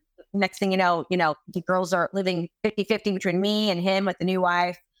affair. And next thing you know, the girls are living 50-50 between me and him with the new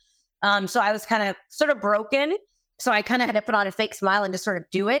wife. So I was kind of sort of broken. So I kind of had to put on a fake smile and just sort of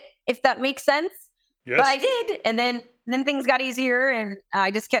do it, if that makes sense. Yes. But I did. And then things got easier and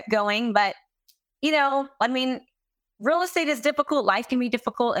I just kept going. But, real estate is difficult. Life can be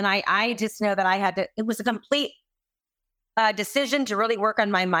difficult. And I just know that it was a complete decision to really work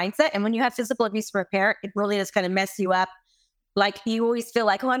on my mindset. And when you have physical abuse from a parent, it really does kind of mess you up. Like you always feel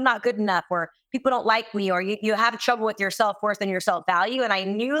like, oh, I'm not good enough, or people don't like me, or you have trouble with your self-worth and your self-value. And I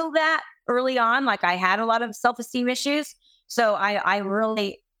knew that early on, like I had a lot of self-esteem issues. So I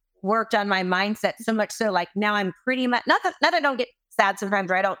really worked on my mindset so much so like now I'm pretty much, not that I don't get sad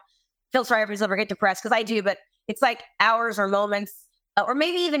sometimes, or I don't feel sorry for myself or get depressed, because I do, but it's like hours or moments or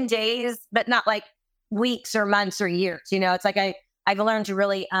maybe even days, but not like weeks or months or years. It's like I've learned to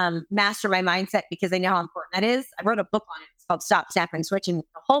really master my mindset because I know how important that is. I wrote a book on it. It's called Stop, Snap, and Switch. And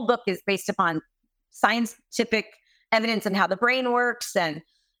the whole book is based upon scientific evidence on how the brain works and,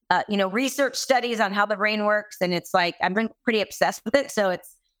 research studies on how the brain works. And it's like, I've been pretty obsessed with it. So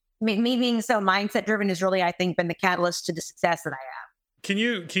it's me being so mindset driven has really, I think, been the catalyst to the success that I have. Can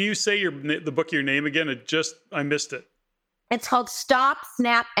you say the book, your name again? I missed it. It's called Stop,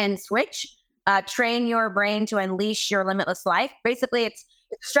 Snap, and Switch. Train your brain to unleash your limitless life. Basically, it's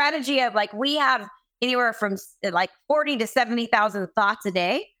a strategy of like, we have anywhere from like 40 to 70,000 thoughts a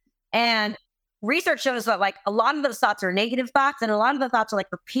day. And research shows that like a lot of those thoughts are negative thoughts. And a lot of the thoughts are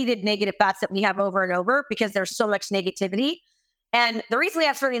like repeated negative thoughts that we have over and over because there's so much negativity. And the reason we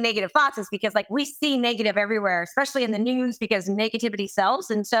have so many negative thoughts is because like we see negative everywhere, especially in the news, because negativity sells.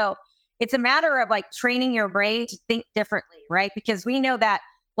 And so it's a matter of like training your brain to think differently, right? Because we know that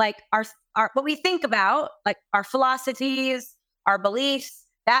like our what we think about, like our philosophies, our beliefs,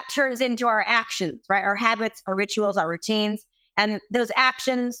 that turns into our actions, right? Our habits, our rituals, our routines. And those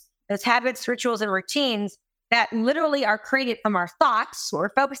actions, those habits, rituals, and routines that literally are created from our thoughts, what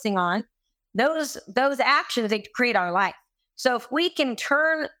we're focusing on, those actions, they create our life. So if we can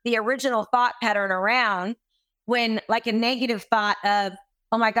turn the original thought pattern around when like a negative thought of,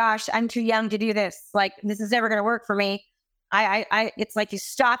 oh my gosh, I'm too young to do this. Like, this is never going to work for me. It's like you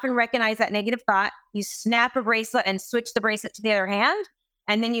stop and recognize that negative thought. You snap a bracelet and switch the bracelet to the other hand.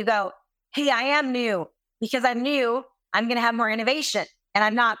 And then you go, hey, I am new. Because I'm new, I'm going to have more innovation. And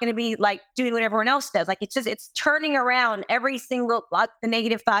I'm not going to be like doing what everyone else does. Like, it's turning around every single, the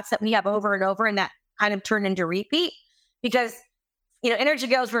negative thoughts that we have over and over. And that kind of turn into repeat. Because, energy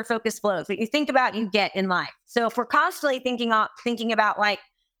goes where focus flows. What you think about, you get in life. So if we're constantly thinking about like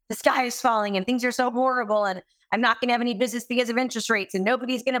the sky is falling and things are so horrible and I'm not going to have any business because of interest rates and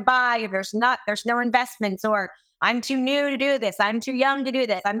nobody's going to buy, or there's no investments, or I'm too new to do this, I'm too young to do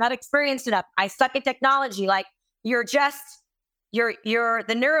this, I'm not experienced enough, I suck at technology. Like you're the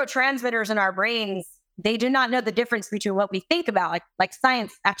neurotransmitters in our brains, they do not know the difference between what we think about. Like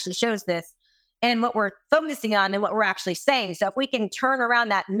science actually shows this. And what we're focusing on and what we're actually saying. So if we can turn around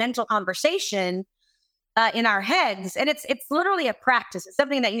that mental conversation in our heads, and it's literally a practice. It's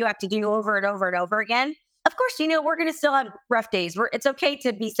something that you have to do over and over and over again. of course, we're going to still have rough days. It's okay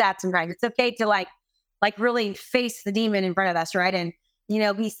to be sad sometimes. It's okay to like really face the demon in front of us, right? And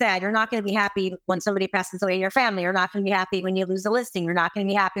be sad. You're not going to be happy when somebody passes away in your family. You're not going to be happy when you lose a listing. You're not going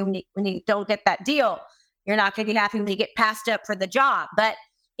to be happy when you don't get that deal. You're not going to be happy when you get passed up for the job. But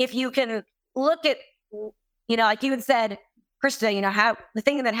if you can look at, like you had said, Krista, how the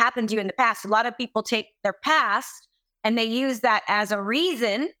thing that happened to you in the past, a lot of people take their past and they use that as a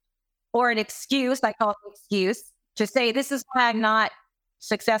reason or an excuse. I call it an excuse to say, this is why I'm not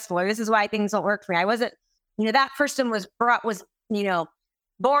successful, or this is why things don't work for me. I wasn't, that person was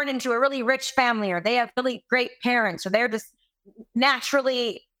born into a really rich family, or they have really great parents, or they're just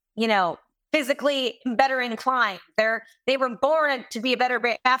naturally, physically better inclined. They were born to be a better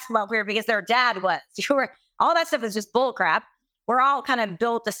basketball player because their dad was. All that stuff is just bull crap. We're all kind of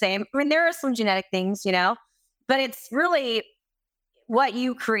built the same. I mean, there are some genetic things, but it's really what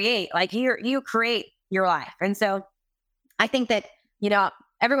you create. Like you create your life. And so I think that,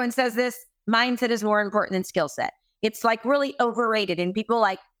 everyone says this, mindset is more important than skill set. It's like really overrated and people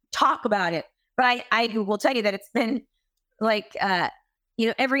like talk about it. But I will tell you that it's been like,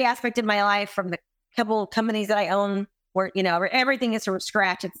 every aspect of my life, from the couple of companies that I own where, everything is from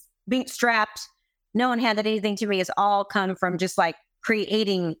scratch. It's being strapped. No one handed anything to me. It's all come from just like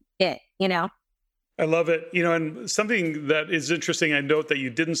creating it, I love it. And something that is interesting, I note that you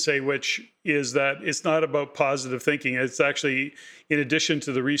didn't say, which is that it's not about positive thinking. It's actually, in addition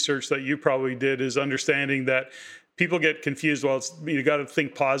to the research that you probably did, is understanding that people get confused. Well, you got to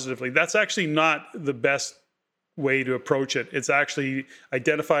think positively. That's actually not the best way to approach it. It's actually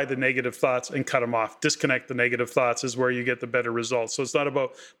identify the negative thoughts and cut them off. Disconnect the negative thoughts is where you get the better results. So it's not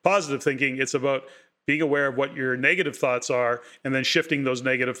about positive thinking. It's about being aware of what your negative thoughts are and then shifting those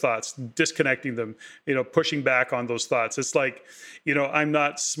negative thoughts, disconnecting them, pushing back on those thoughts. It's like, I'm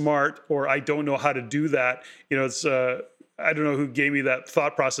not smart, or I don't know how to do that. It's, I don't know who gave me that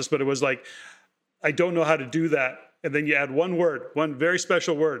thought process, but it was like, I don't know how to do that. And then you add one word, one very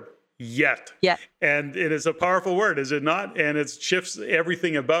special word, yet. Yeah. And it is a powerful word, is it not? And it shifts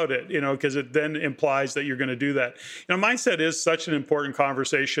everything about it, because it then implies that you're going to do that. Mindset is such an important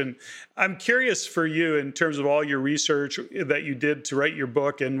conversation. I'm curious for you, in terms of all your research that you did to write your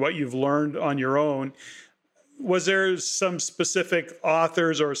book and what you've learned on your own, was there some specific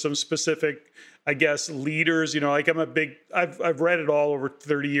authors or some specific, I guess, leaders? Like I've read it all over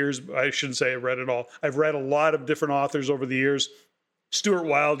 30 years. I shouldn't say I've read it all. I've read a lot of different authors over the years. Stuart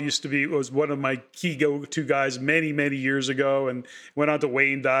Wilde was one of my key go-to guys many, many years ago, and went on to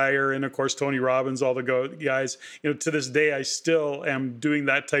Wayne Dyer and, of course, Tony Robbins, all the guys. To this day, I still am doing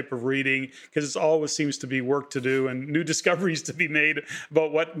that type of reading because it always seems to be work to do and new discoveries to be made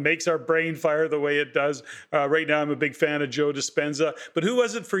about what makes our brain fire the way it does. Right now, I'm a big fan of Joe Dispenza. But who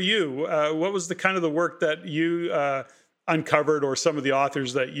was it for you? What was the kind of the work that you uncovered, or some of the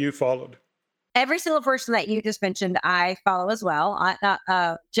authors that you followed? Every single person that you just mentioned, I follow as well.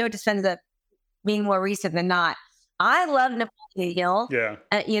 Joe Dispenza being more recent than not. I love Napoleon Hill. Yeah.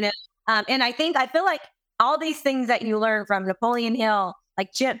 And I feel like all these things that you learn from Napoleon Hill,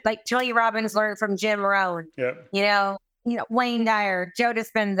 like Tony Robbins learned from Jim Rohn. Yeah. Wayne Dyer, Joe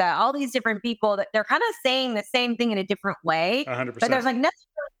Dispenza, all these different people that they're kind of saying the same thing in a different way. 100%. But there's like nothing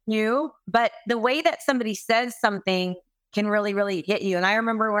new. But the way that somebody says something can really, really hit you. And I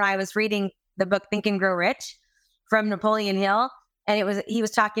remember when I was reading the book Think and Grow Rich from Napoleon Hill, and he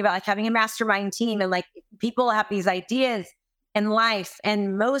was talking about like having a mastermind team, and like people have these ideas in life,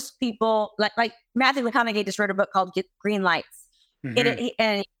 and most people like Matthew McConaughey just wrote a book called Green Lights. Mm-hmm.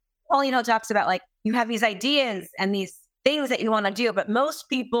 And Napoleon Hill talks about like you have these ideas and these things that you want to do, but most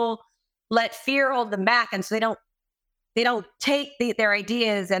people let fear hold them back, and so they don't take their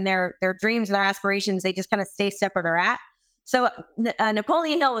ideas and their dreams and their aspirations. They just kind of stay stuck where they're at. So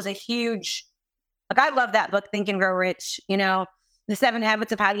Napoleon Hill was a huge, I love that book, Think and Grow Rich, The 7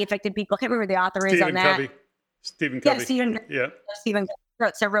 Habits of Highly Effective People. I can't remember who the author is on that. Stephen Covey. Stephen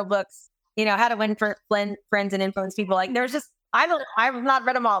wrote several books, How to Win Friends and Influence People. Like there's just, I've not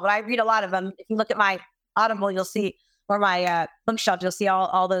read them all, but I read a lot of them. If you look at my Audible, you'll see, or my bookshelf, you'll see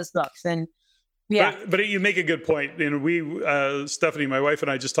all those books. And yeah. But you make a good point. We, Stephanie, my wife, and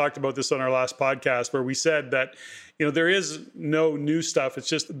I just talked about this on our last podcast, where we said that, there is no new stuff. It's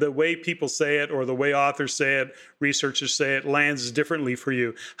just the way people say it, or the way authors say it, researchers say it, lands differently for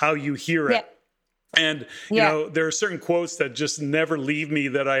you, how you hear it. Yeah. And, there are certain quotes that just never leave me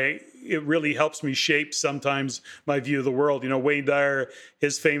that it really helps me shape sometimes my view of the world. Wayne Dyer,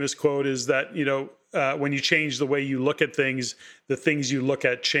 his famous quote is that, when you change the way you look at things, the things you look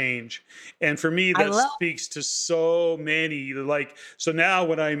at change. And for me, that speaks to so many. Like, so now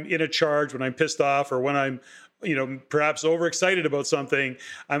when I'm in a charge, when I'm pissed off, or when I'm, perhaps overexcited about something,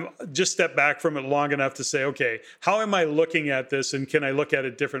 I'm just step back from it long enough to say, okay, how am I looking at this, and can I look at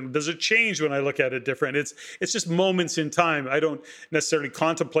it different? Does it change when I look at it different? It's just moments in time. I don't necessarily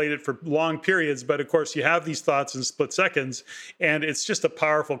contemplate it for long periods, but of course you have these thoughts in split seconds, and it's just a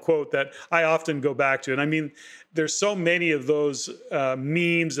powerful quote that I often go back to. And I mean, there's so many of those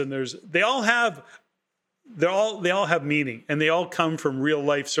memes, and they all have meaning, and they all come from real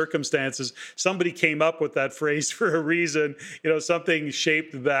life circumstances. Somebody came up with that phrase for a reason. Something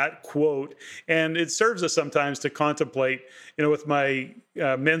shaped that quote, and it serves us sometimes to contemplate. With my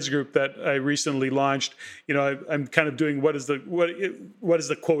men's group that I recently launched, I'm kind of doing what is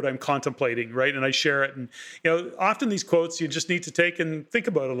the quote I'm contemplating, right? And I share it, and often these quotes you just need to take and think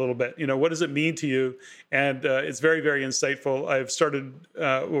about a little bit. What does it mean to you? And it's very, very insightful. I've started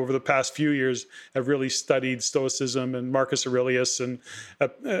over the past few years. I've really studied Stoicism and Marcus Aurelius and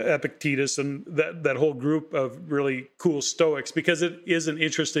Epictetus and that whole group of really cool Stoics, because it is an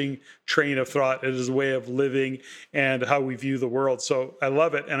interesting train of thought. It is a way of living and how we view the world. So I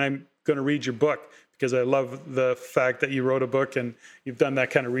love it. And I'm going to read your book because I love the fact that you wrote a book and you've done that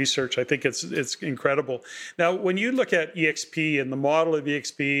kind of research. I think it's incredible. Now, when you look at EXP and the model of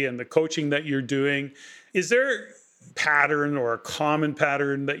EXP and the coaching that you're doing, is there a pattern or a common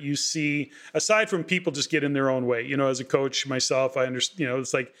pattern that you see, aside from people just get in their own way? As a coach myself, I understand,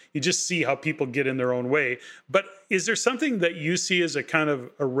 it's like you just see how people get in their own way. But is there something that you see as a kind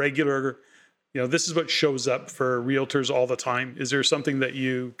of a regular, this is what shows up for realtors all the time? Is there something that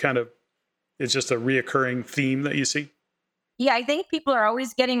you it's just a reoccurring theme that you see? Yeah, I think people are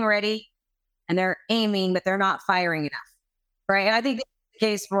always getting ready and they're aiming, but they're not firing enough, right? And I think that's the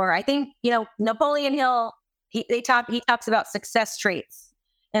case for, Napoleon Hill, he talks about success traits.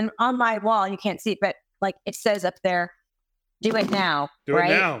 And on my wall, you can't see it, but like it says up there, do it now. Do it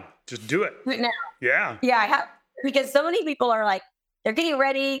now. Just do it. Do it now. Yeah. Yeah, because so many people are like, they're getting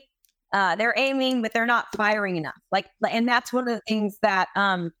ready, they're aiming, but they're not firing enough. And that's one of the things that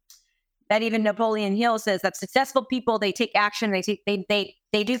that even Napoleon Hill says, that successful people, they take action,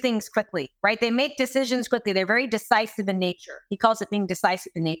 they do things quickly, right? They make decisions quickly. They're very decisive in nature. He calls it being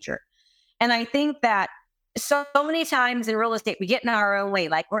decisive in nature. And I think that so many times in real estate, we get in our own way.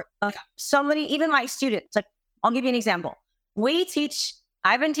 Even my students, I'll give you an example.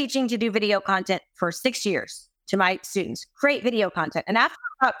 I've been teaching to do video content for 6 years to my students, create video content. And after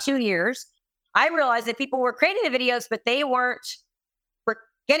about 2 years, I realized that people were creating the videos, but they weren't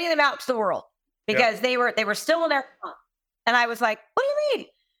getting them out to the world because they were still in their phone. And I was like, what do you mean?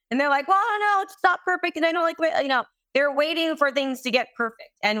 And they're like, well, no, it's not perfect. And I don't they're waiting for things to get perfect.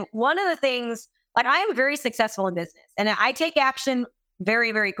 And one of the things, I am very successful in business and I take action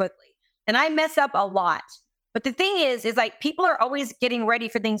very, very quickly. And I mess up a lot. But the thing is people are always getting ready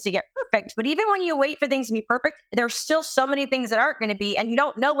for things to get perfect. But even when you wait for things to be perfect, there's still so many things that aren't going to be, and you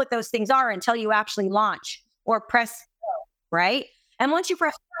don't know what those things are until you actually launch or press go, right? And once you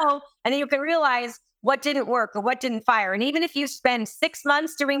press go, and then you can realize what didn't work or what didn't fire. And even if you spend 6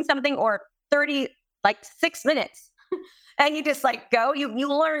 months doing something or 6 minutes and you just go, you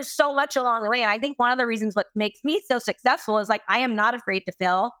learn so much along the way. And I think one of the reasons what makes me so successful is I am not afraid to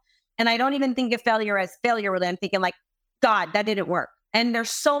fail. And I don't even think of failure as failure. Really, I'm thinking God, that didn't work. And there's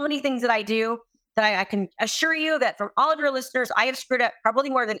so many things that I do that I can assure you that from all of your listeners, I have screwed up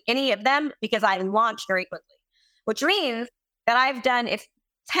probably more than any of them because I launched very quickly, which means that I've done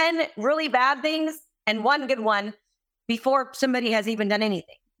 10 really bad things and one good one before somebody has even done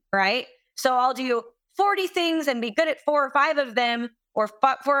anything, right? So I'll do 40 things and be good at 4 or 5 of them, or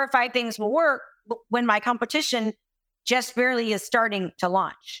 4 or 5 things will work when my competition just barely is starting to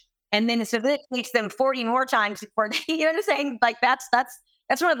launch. And then so it takes them 40 more times before they, you know what I'm saying?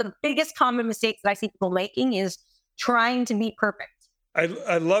 That's one of the biggest common mistakes that I see people making, is trying to be perfect.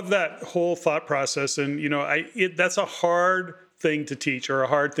 I love that whole thought process. And, that's a hard thing to teach or a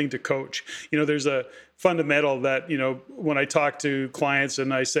hard thing to coach. There's a fundamental that, when I talk to clients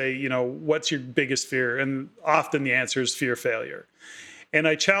and I say, what's your biggest fear? And often the answer is fear of failure. And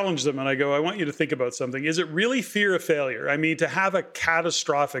I challenge them and I go, I want you to think about something. Is it really fear of failure? I mean, to have a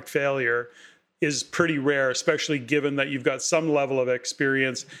catastrophic failure is pretty rare, especially given that you've got some level of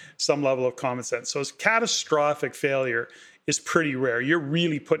experience, some level of common sense. So catastrophic failure is pretty rare. You're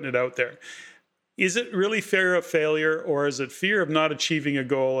really putting it out there. Is it really fear of failure, or is it fear of not achieving a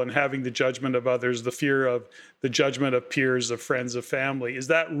goal and having the judgment of others, the fear of the judgment of peers, of friends, of family? Is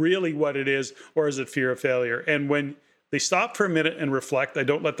that really what it is, or is it fear of failure? And when they stop for a minute and reflect. I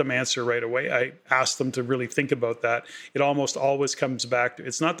don't let them answer right away. I ask them to really think about that. It almost always comes back to,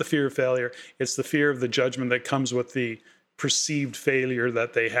 it's not the fear of failure, it's the fear of the judgment that comes with the perceived failure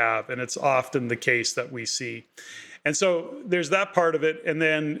that they have. And it's often the case that we see. And so there's that part of it. And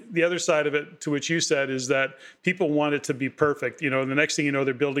then the other side of it, to which you said, is that people want it to be perfect. You know, the next thing you know,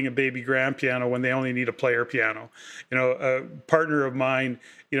 they're building a baby grand piano when they only need a player piano. You know, a partner of mine,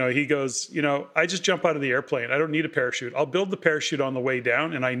 you know, he goes, you know, I just jump out of the airplane. I don't need a parachute. I'll build the parachute on the way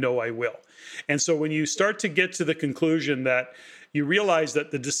down, and I know I will. And so when you start to get to the conclusion that you realize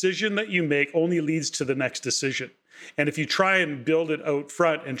that the decision that you make only leads to the next decision. And if you try and build it out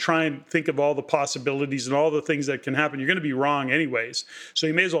front and try and think of all the possibilities and all the things that can happen, you're going to be wrong anyways. So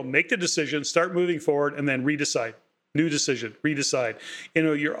you may as well make the decision, start moving forward, and then redecide. New decision, redecide. You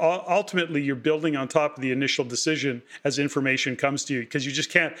know, you're ultimately building on top of the initial decision as information comes to you, because you just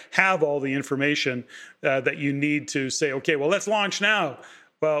can't have all the information that you need to say, okay, well, let's launch now.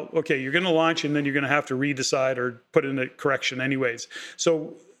 Well, okay, you're going to launch, and then you're going to have to redecide or put in a correction anyways.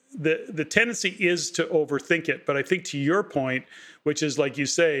 So the tendency is to overthink it. But I think to your point, which is like you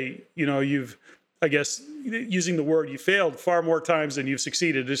say, you know, you've, I guess, using the word, you failed far more times than you've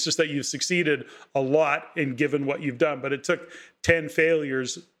succeeded. It's just that you've succeeded a lot in given what you've done, but it took 10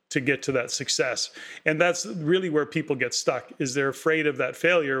 failures to get to that success. And that's really where people get stuck, is they're afraid of that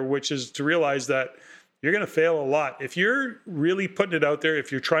failure, which is to realize that you're going to fail a lot. If you're really putting it out there,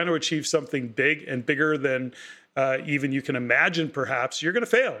 if you're trying to achieve something big and bigger than even you can imagine, perhaps, you're going to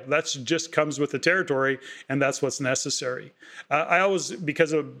fail. That's just comes with the territory, and that's what's necessary. I always,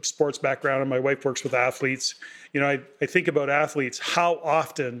 because of sports background, and my wife works with athletes, you know, I think about athletes, how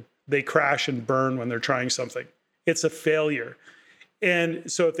often they crash and burn when they're trying something. It's a failure.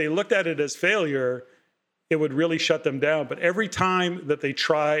 And so if they looked at it as failure, it would really shut them down. But every time that they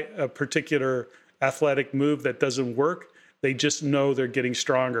try a particular athletic move that doesn't work, they just know they're getting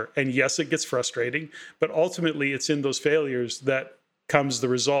stronger. And yes, it gets frustrating, but ultimately it's in those failures that comes the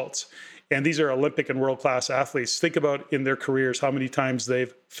results. And these are Olympic and world-class athletes. Think about in their careers how many times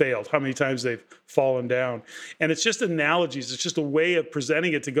they've failed, how many times they've fallen down. And it's just analogies. It's just a way of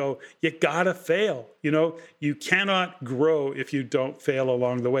presenting it to go, you gotta fail. You know, you cannot grow if you don't fail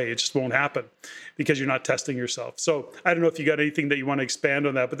along the way. It just won't happen because you're not testing yourself. So I don't know if you got anything that you want to expand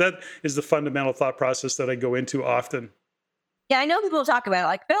on that, but that is the fundamental thought process that I go into often. Yeah, I know people talk about it,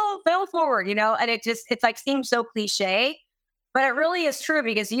 like fail forward, you know, and it's like seems so cliche, but it really is true,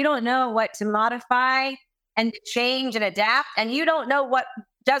 because you don't know what to modify and change and adapt, and you don't know what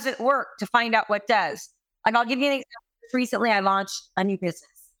doesn't work to find out what does. Like, I'll give you an example. Recently, I launched a new business,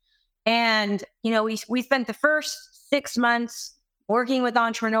 and you know, we spent the first 6 months working with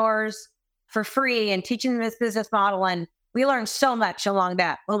entrepreneurs for free and teaching them this business model, and we learned so much along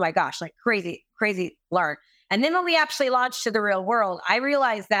that. Oh my gosh, like crazy learn. And then when we actually launched to the real world, I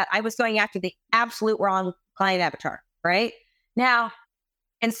realized that I was going after the absolute wrong client avatar, right? Now,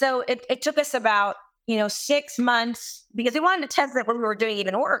 and so it took us about, 6 months, because we wanted to test that what we were doing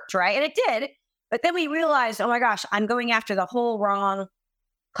even worked, right? And it did. But then we realized, oh my gosh, I'm going after the whole wrong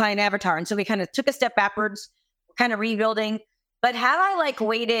client avatar. And so we kind of took a step backwards, kind of rebuilding. But had I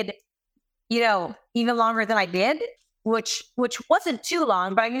waited, even longer than I did, which wasn't too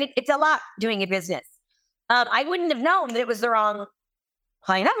long, but I mean, it's a lot doing a business. I wouldn't have known that it was the wrong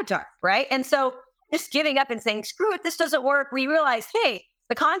client avatar, right? And so just giving up and saying, screw it, this doesn't work. We realized, hey,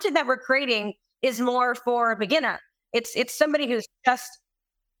 the content that we're creating is more for a beginner. It's somebody who's just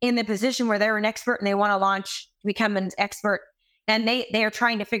in the position where they're an expert and they want to launch, become an expert. And they are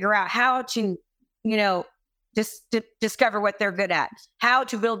trying to figure out how to, just discover what they're good at, how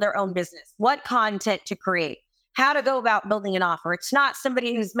to build their own business, what content to create, how to go about building an offer. It's not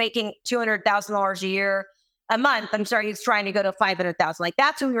somebody who's making $200,000 a month. I'm sorry, he's trying to go to 500,000. Like,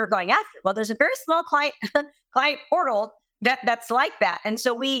 that's who we were going after. Well, there's a very small client portal that's like that. And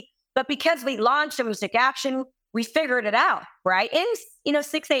so but because we launched and we took action, we figured it out, right? In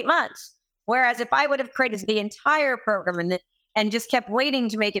 6-8 months. Whereas if I would have created the entire program and just kept waiting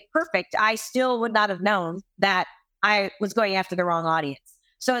to make it perfect, I still would not have known that I was going after the wrong audience.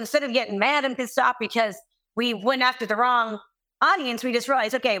 So instead of getting mad and pissed off because we went after the wrong audience, we just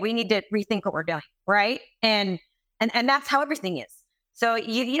realized, okay, we need to rethink what we're doing, right? And that's how everything is. So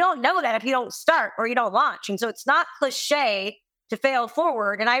you don't know that if you don't start or you don't launch. And so it's not cliche to fail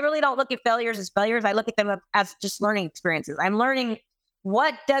forward. And I really don't look at failures as failures. I look at them as just learning experiences. I'm learning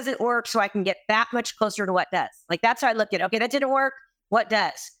what doesn't work so I can get that much closer to what does. Like, that's how I look at it. Okay, that didn't work. What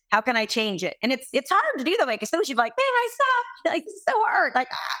does? How can I change it? And it's hard to do that way, because sometimes you're like, man, I suck. Like, it's so hard. Like,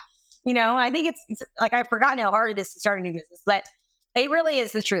 I think it's like, I've forgotten how hard it is to start a new business, but it really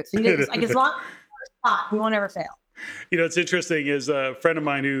is the truth. Like, as long as we won't ever fail. It's interesting is a friend of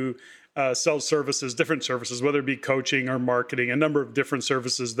mine who sells services, different services, whether it be coaching or marketing, a number of different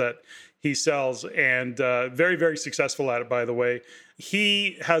services that he sells, and very, very successful at it, by the way.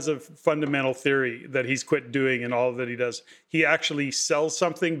 He has a fundamental theory that he's quit doing in all that he does. He actually sells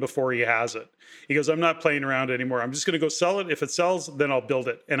something before he has it. He goes, I'm not playing around anymore. I'm just going to go sell it. If it sells, then I'll build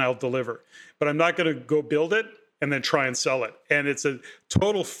it and I'll deliver. But I'm not going to go build it and then try and sell it. And it's a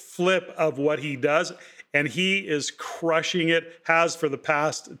total flip of what he does. And he is crushing it, has for the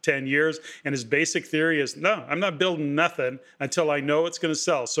past 10 years. And his basic theory is, no, I'm not building nothing until I know it's going to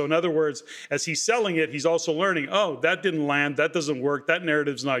sell. So in other words, as he's selling it, he's also learning, oh, that didn't land. That doesn't work. That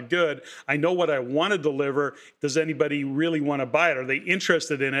narrative's not good. I know what I want to deliver. Does anybody really want to buy it? Are they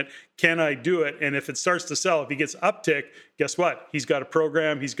interested in it? Can I do it? And if it starts to sell, if he gets uptick, guess what? He's got a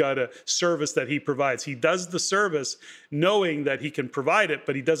program. He's got a service that he provides. He does the service knowing that he can provide it,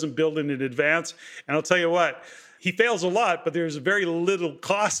 but he doesn't build it in advance. And I'll tell you what, he fails a lot, but there's very little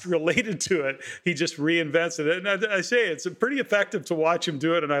cost related to it. He just reinvents it. And I say it's pretty effective to watch him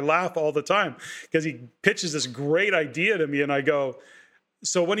do it. And I laugh all the time because he pitches this great idea to me. And I go,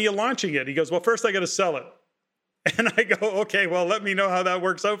 so when are you launching it? He goes, well, first I got to sell it. And I go, okay, well, let me know how that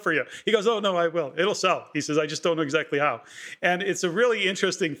works out for you. He goes, oh, no, I will. It'll sell. He says, I just don't know exactly how. And it's a really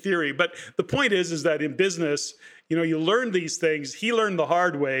interesting theory. But the point is that in business, you learn these things. He learned the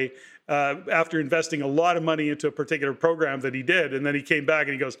hard way after investing a lot of money into a particular program that he did. And then he came back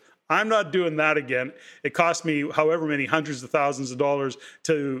and he goes, I'm not doing that again. It cost me however many hundreds of thousands of dollars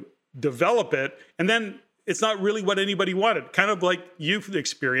to develop it. And then it's not really what anybody wanted, kind of like you've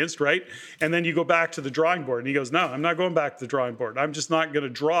experienced, right? And then you go back to the drawing board. And he goes, no, I'm not going back to the drawing board. I'm just not going to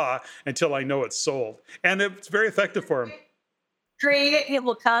draw until I know it's sold. And it's very effective for him. Create it, it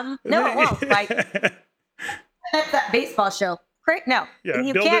will come. No, it won't. Like, that's that baseball show. No. Yeah,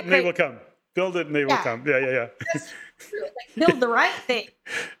 build it and they will come. Build it and they will come. Yeah. That's true. Like, build the right thing.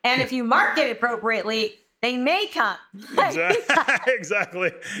 And if you market it appropriately, they may come.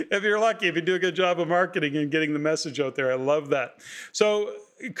 Exactly. If you're lucky, if you do a good job of marketing and getting the message out there. I love that. So,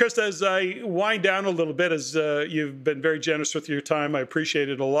 Krista, as I wind down a little bit, as you've been very generous with your time, I appreciate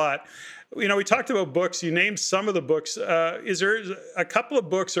it a lot. We talked about books. You named some of the books. Is there a couple of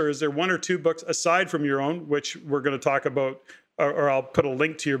books, or is there one or two books aside from your own, which we're going to talk about, or I'll put a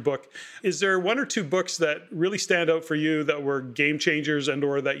link to your book. Is there one or two books that really stand out for you that were game changers and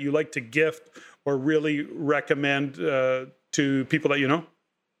or that you like to gift or really recommend to people that you know?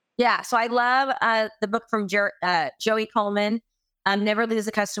 Yeah. So I love the book from Joey Coleman, Never Lose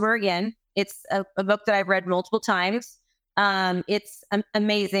a Customer Again. It's a book that I've read multiple times. It's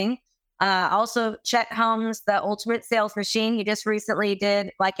amazing. Also, Chet Holmes, The Ultimate Sales Machine. He just recently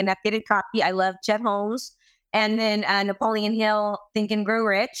did like an updated copy. I love Chet Holmes. And then Napoleon Hill, Think and Grow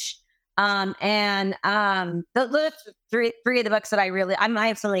Rich. The three of the books that I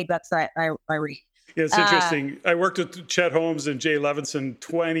have so many books that I read. Yeah, it's interesting. I worked with Chet Holmes and Jay Levinson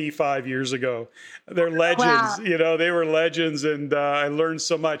 25 years ago. They're legends. Wow. They were legends, and I learned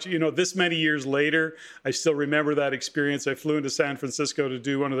so much. This many years later, I still remember that experience. I flew into San Francisco to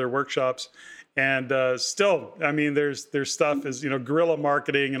do one of their workshops, and still, I mean, there's stuff is guerrilla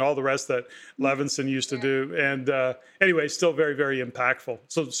marketing and all the rest that Levinson used to do. And anyway, still very, very impactful.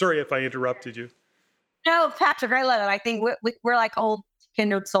 So sorry if I interrupted you. No, Patrick, I love it. I think we're like old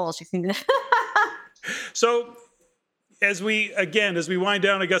kindred souls. So as we wind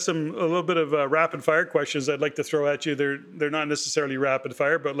down, I got a little bit of rapid fire questions I'd like to throw at you. They're not necessarily rapid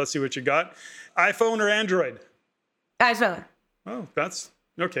fire, but let's see what you got. iPhone or Android? iPhone. Oh, that's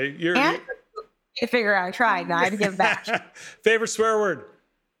okay. You figure out I tried. Now I have to give back. Favorite swear word?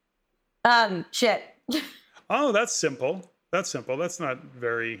 Shit. Oh, that's simple. That's not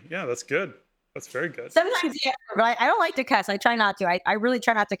very, that's good. That's very good. Sometimes, yeah, but I don't like to cuss. I try not to. I really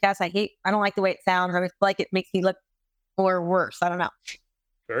try not to cuss. I don't like the way it sounds. I feel like it makes me look or worse. I don't know.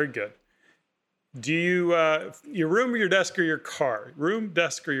 Very good. Do you, your room or your desk or your car? Room,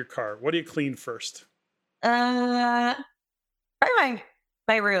 desk, or your car? What do you clean first? Probably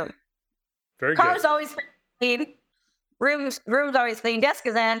my room. Very good. Car's always clean. Room's always clean. Desk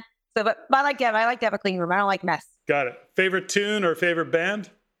is in. So, but I like to have a clean room. I don't like mess. Got it. Favorite tune or favorite band?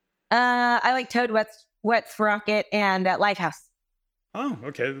 I like Toad Wet's Rocket and Lighthouse. Oh,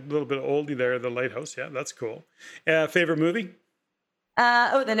 okay. A little bit of oldie there, The Lighthouse. Yeah, that's cool. Favorite movie?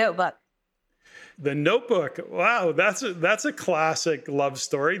 The Notebook. The Notebook. Wow, that's a classic love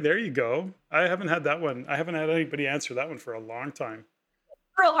story. There you go. I haven't had that one. I haven't had anybody answer that one for a long time.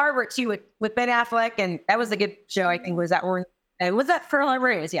 Pearl Harbor too with Ben Affleck, and that was a good show. I think was that Pearl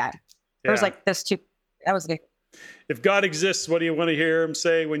Harbor? Yeah. It was like this too. That was good. If God exists, what do you want to hear him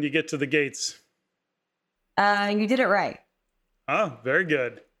say when you get to the gates? You did it right. Oh, very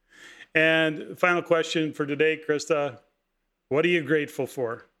good. And final question for today, Krista, what are you grateful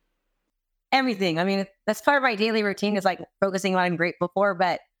for? Everything. I mean, that's part of my daily routine is like focusing on what I'm grateful for.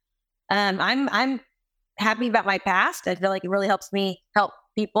 But I'm happy about my past. I feel like it really helps me help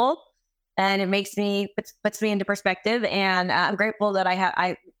people, and it makes me puts me into perspective. And I'm grateful that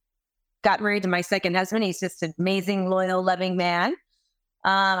I got married to my second husband. He's just an amazing, loyal, loving man.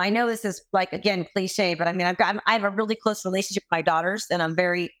 I know this is like, again, cliche, but I mean, I have a really close relationship with my daughters, and I'm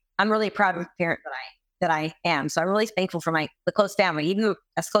really proud of the parent that I am. So I'm really thankful for the close family, even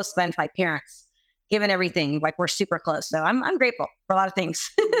as close as my parents, given everything, like we're super close. So I'm grateful for a lot of things.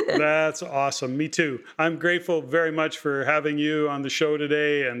 That's awesome. Me too. I'm grateful very much for having you on the show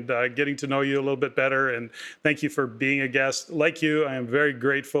today and getting to know you a little bit better. And thank you for being a guest. Like you, I am very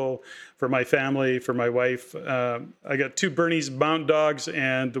grateful for my family, for my wife. I got 2 Bernese Mountain Dogs,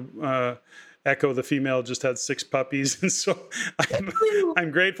 and Echo, the female, just had 6 puppies. And so I'm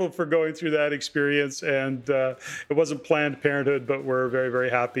grateful for going through that experience. And it wasn't planned parenthood, but we're very,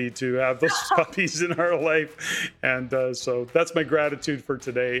 very happy to have those puppies in our life. And so that's my gratitude for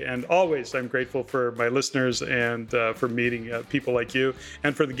today. And always, I'm grateful for my listeners and for meeting people like you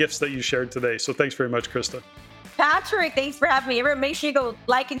and for the gifts that you shared today. So thanks very much, Krista. Patrick, thanks for having me. Everyone, make sure you go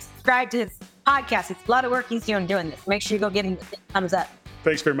like and subscribe to his podcast. It's a lot of work he's doing this. Make sure you go give him the thumbs up.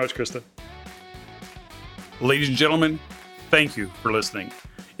 Thanks very much, Krista. Ladies and gentlemen, thank you for listening.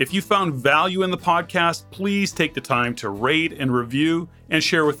 If you found value in the podcast, please take the time to rate and review and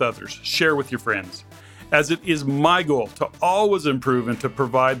share with others. Share with your friends. As it is my goal to always improve and to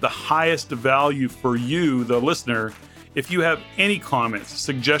provide the highest value for you, the listener. If you have any comments,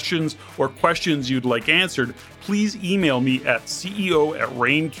 suggestions, or questions you'd like answered, please email me at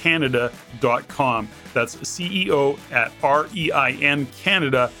ceo@reincanada.com. That's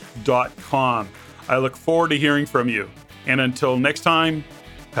ceo@reincanada.com. I look forward to hearing from you. And until next time,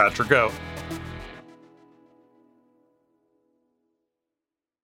 Patrick out.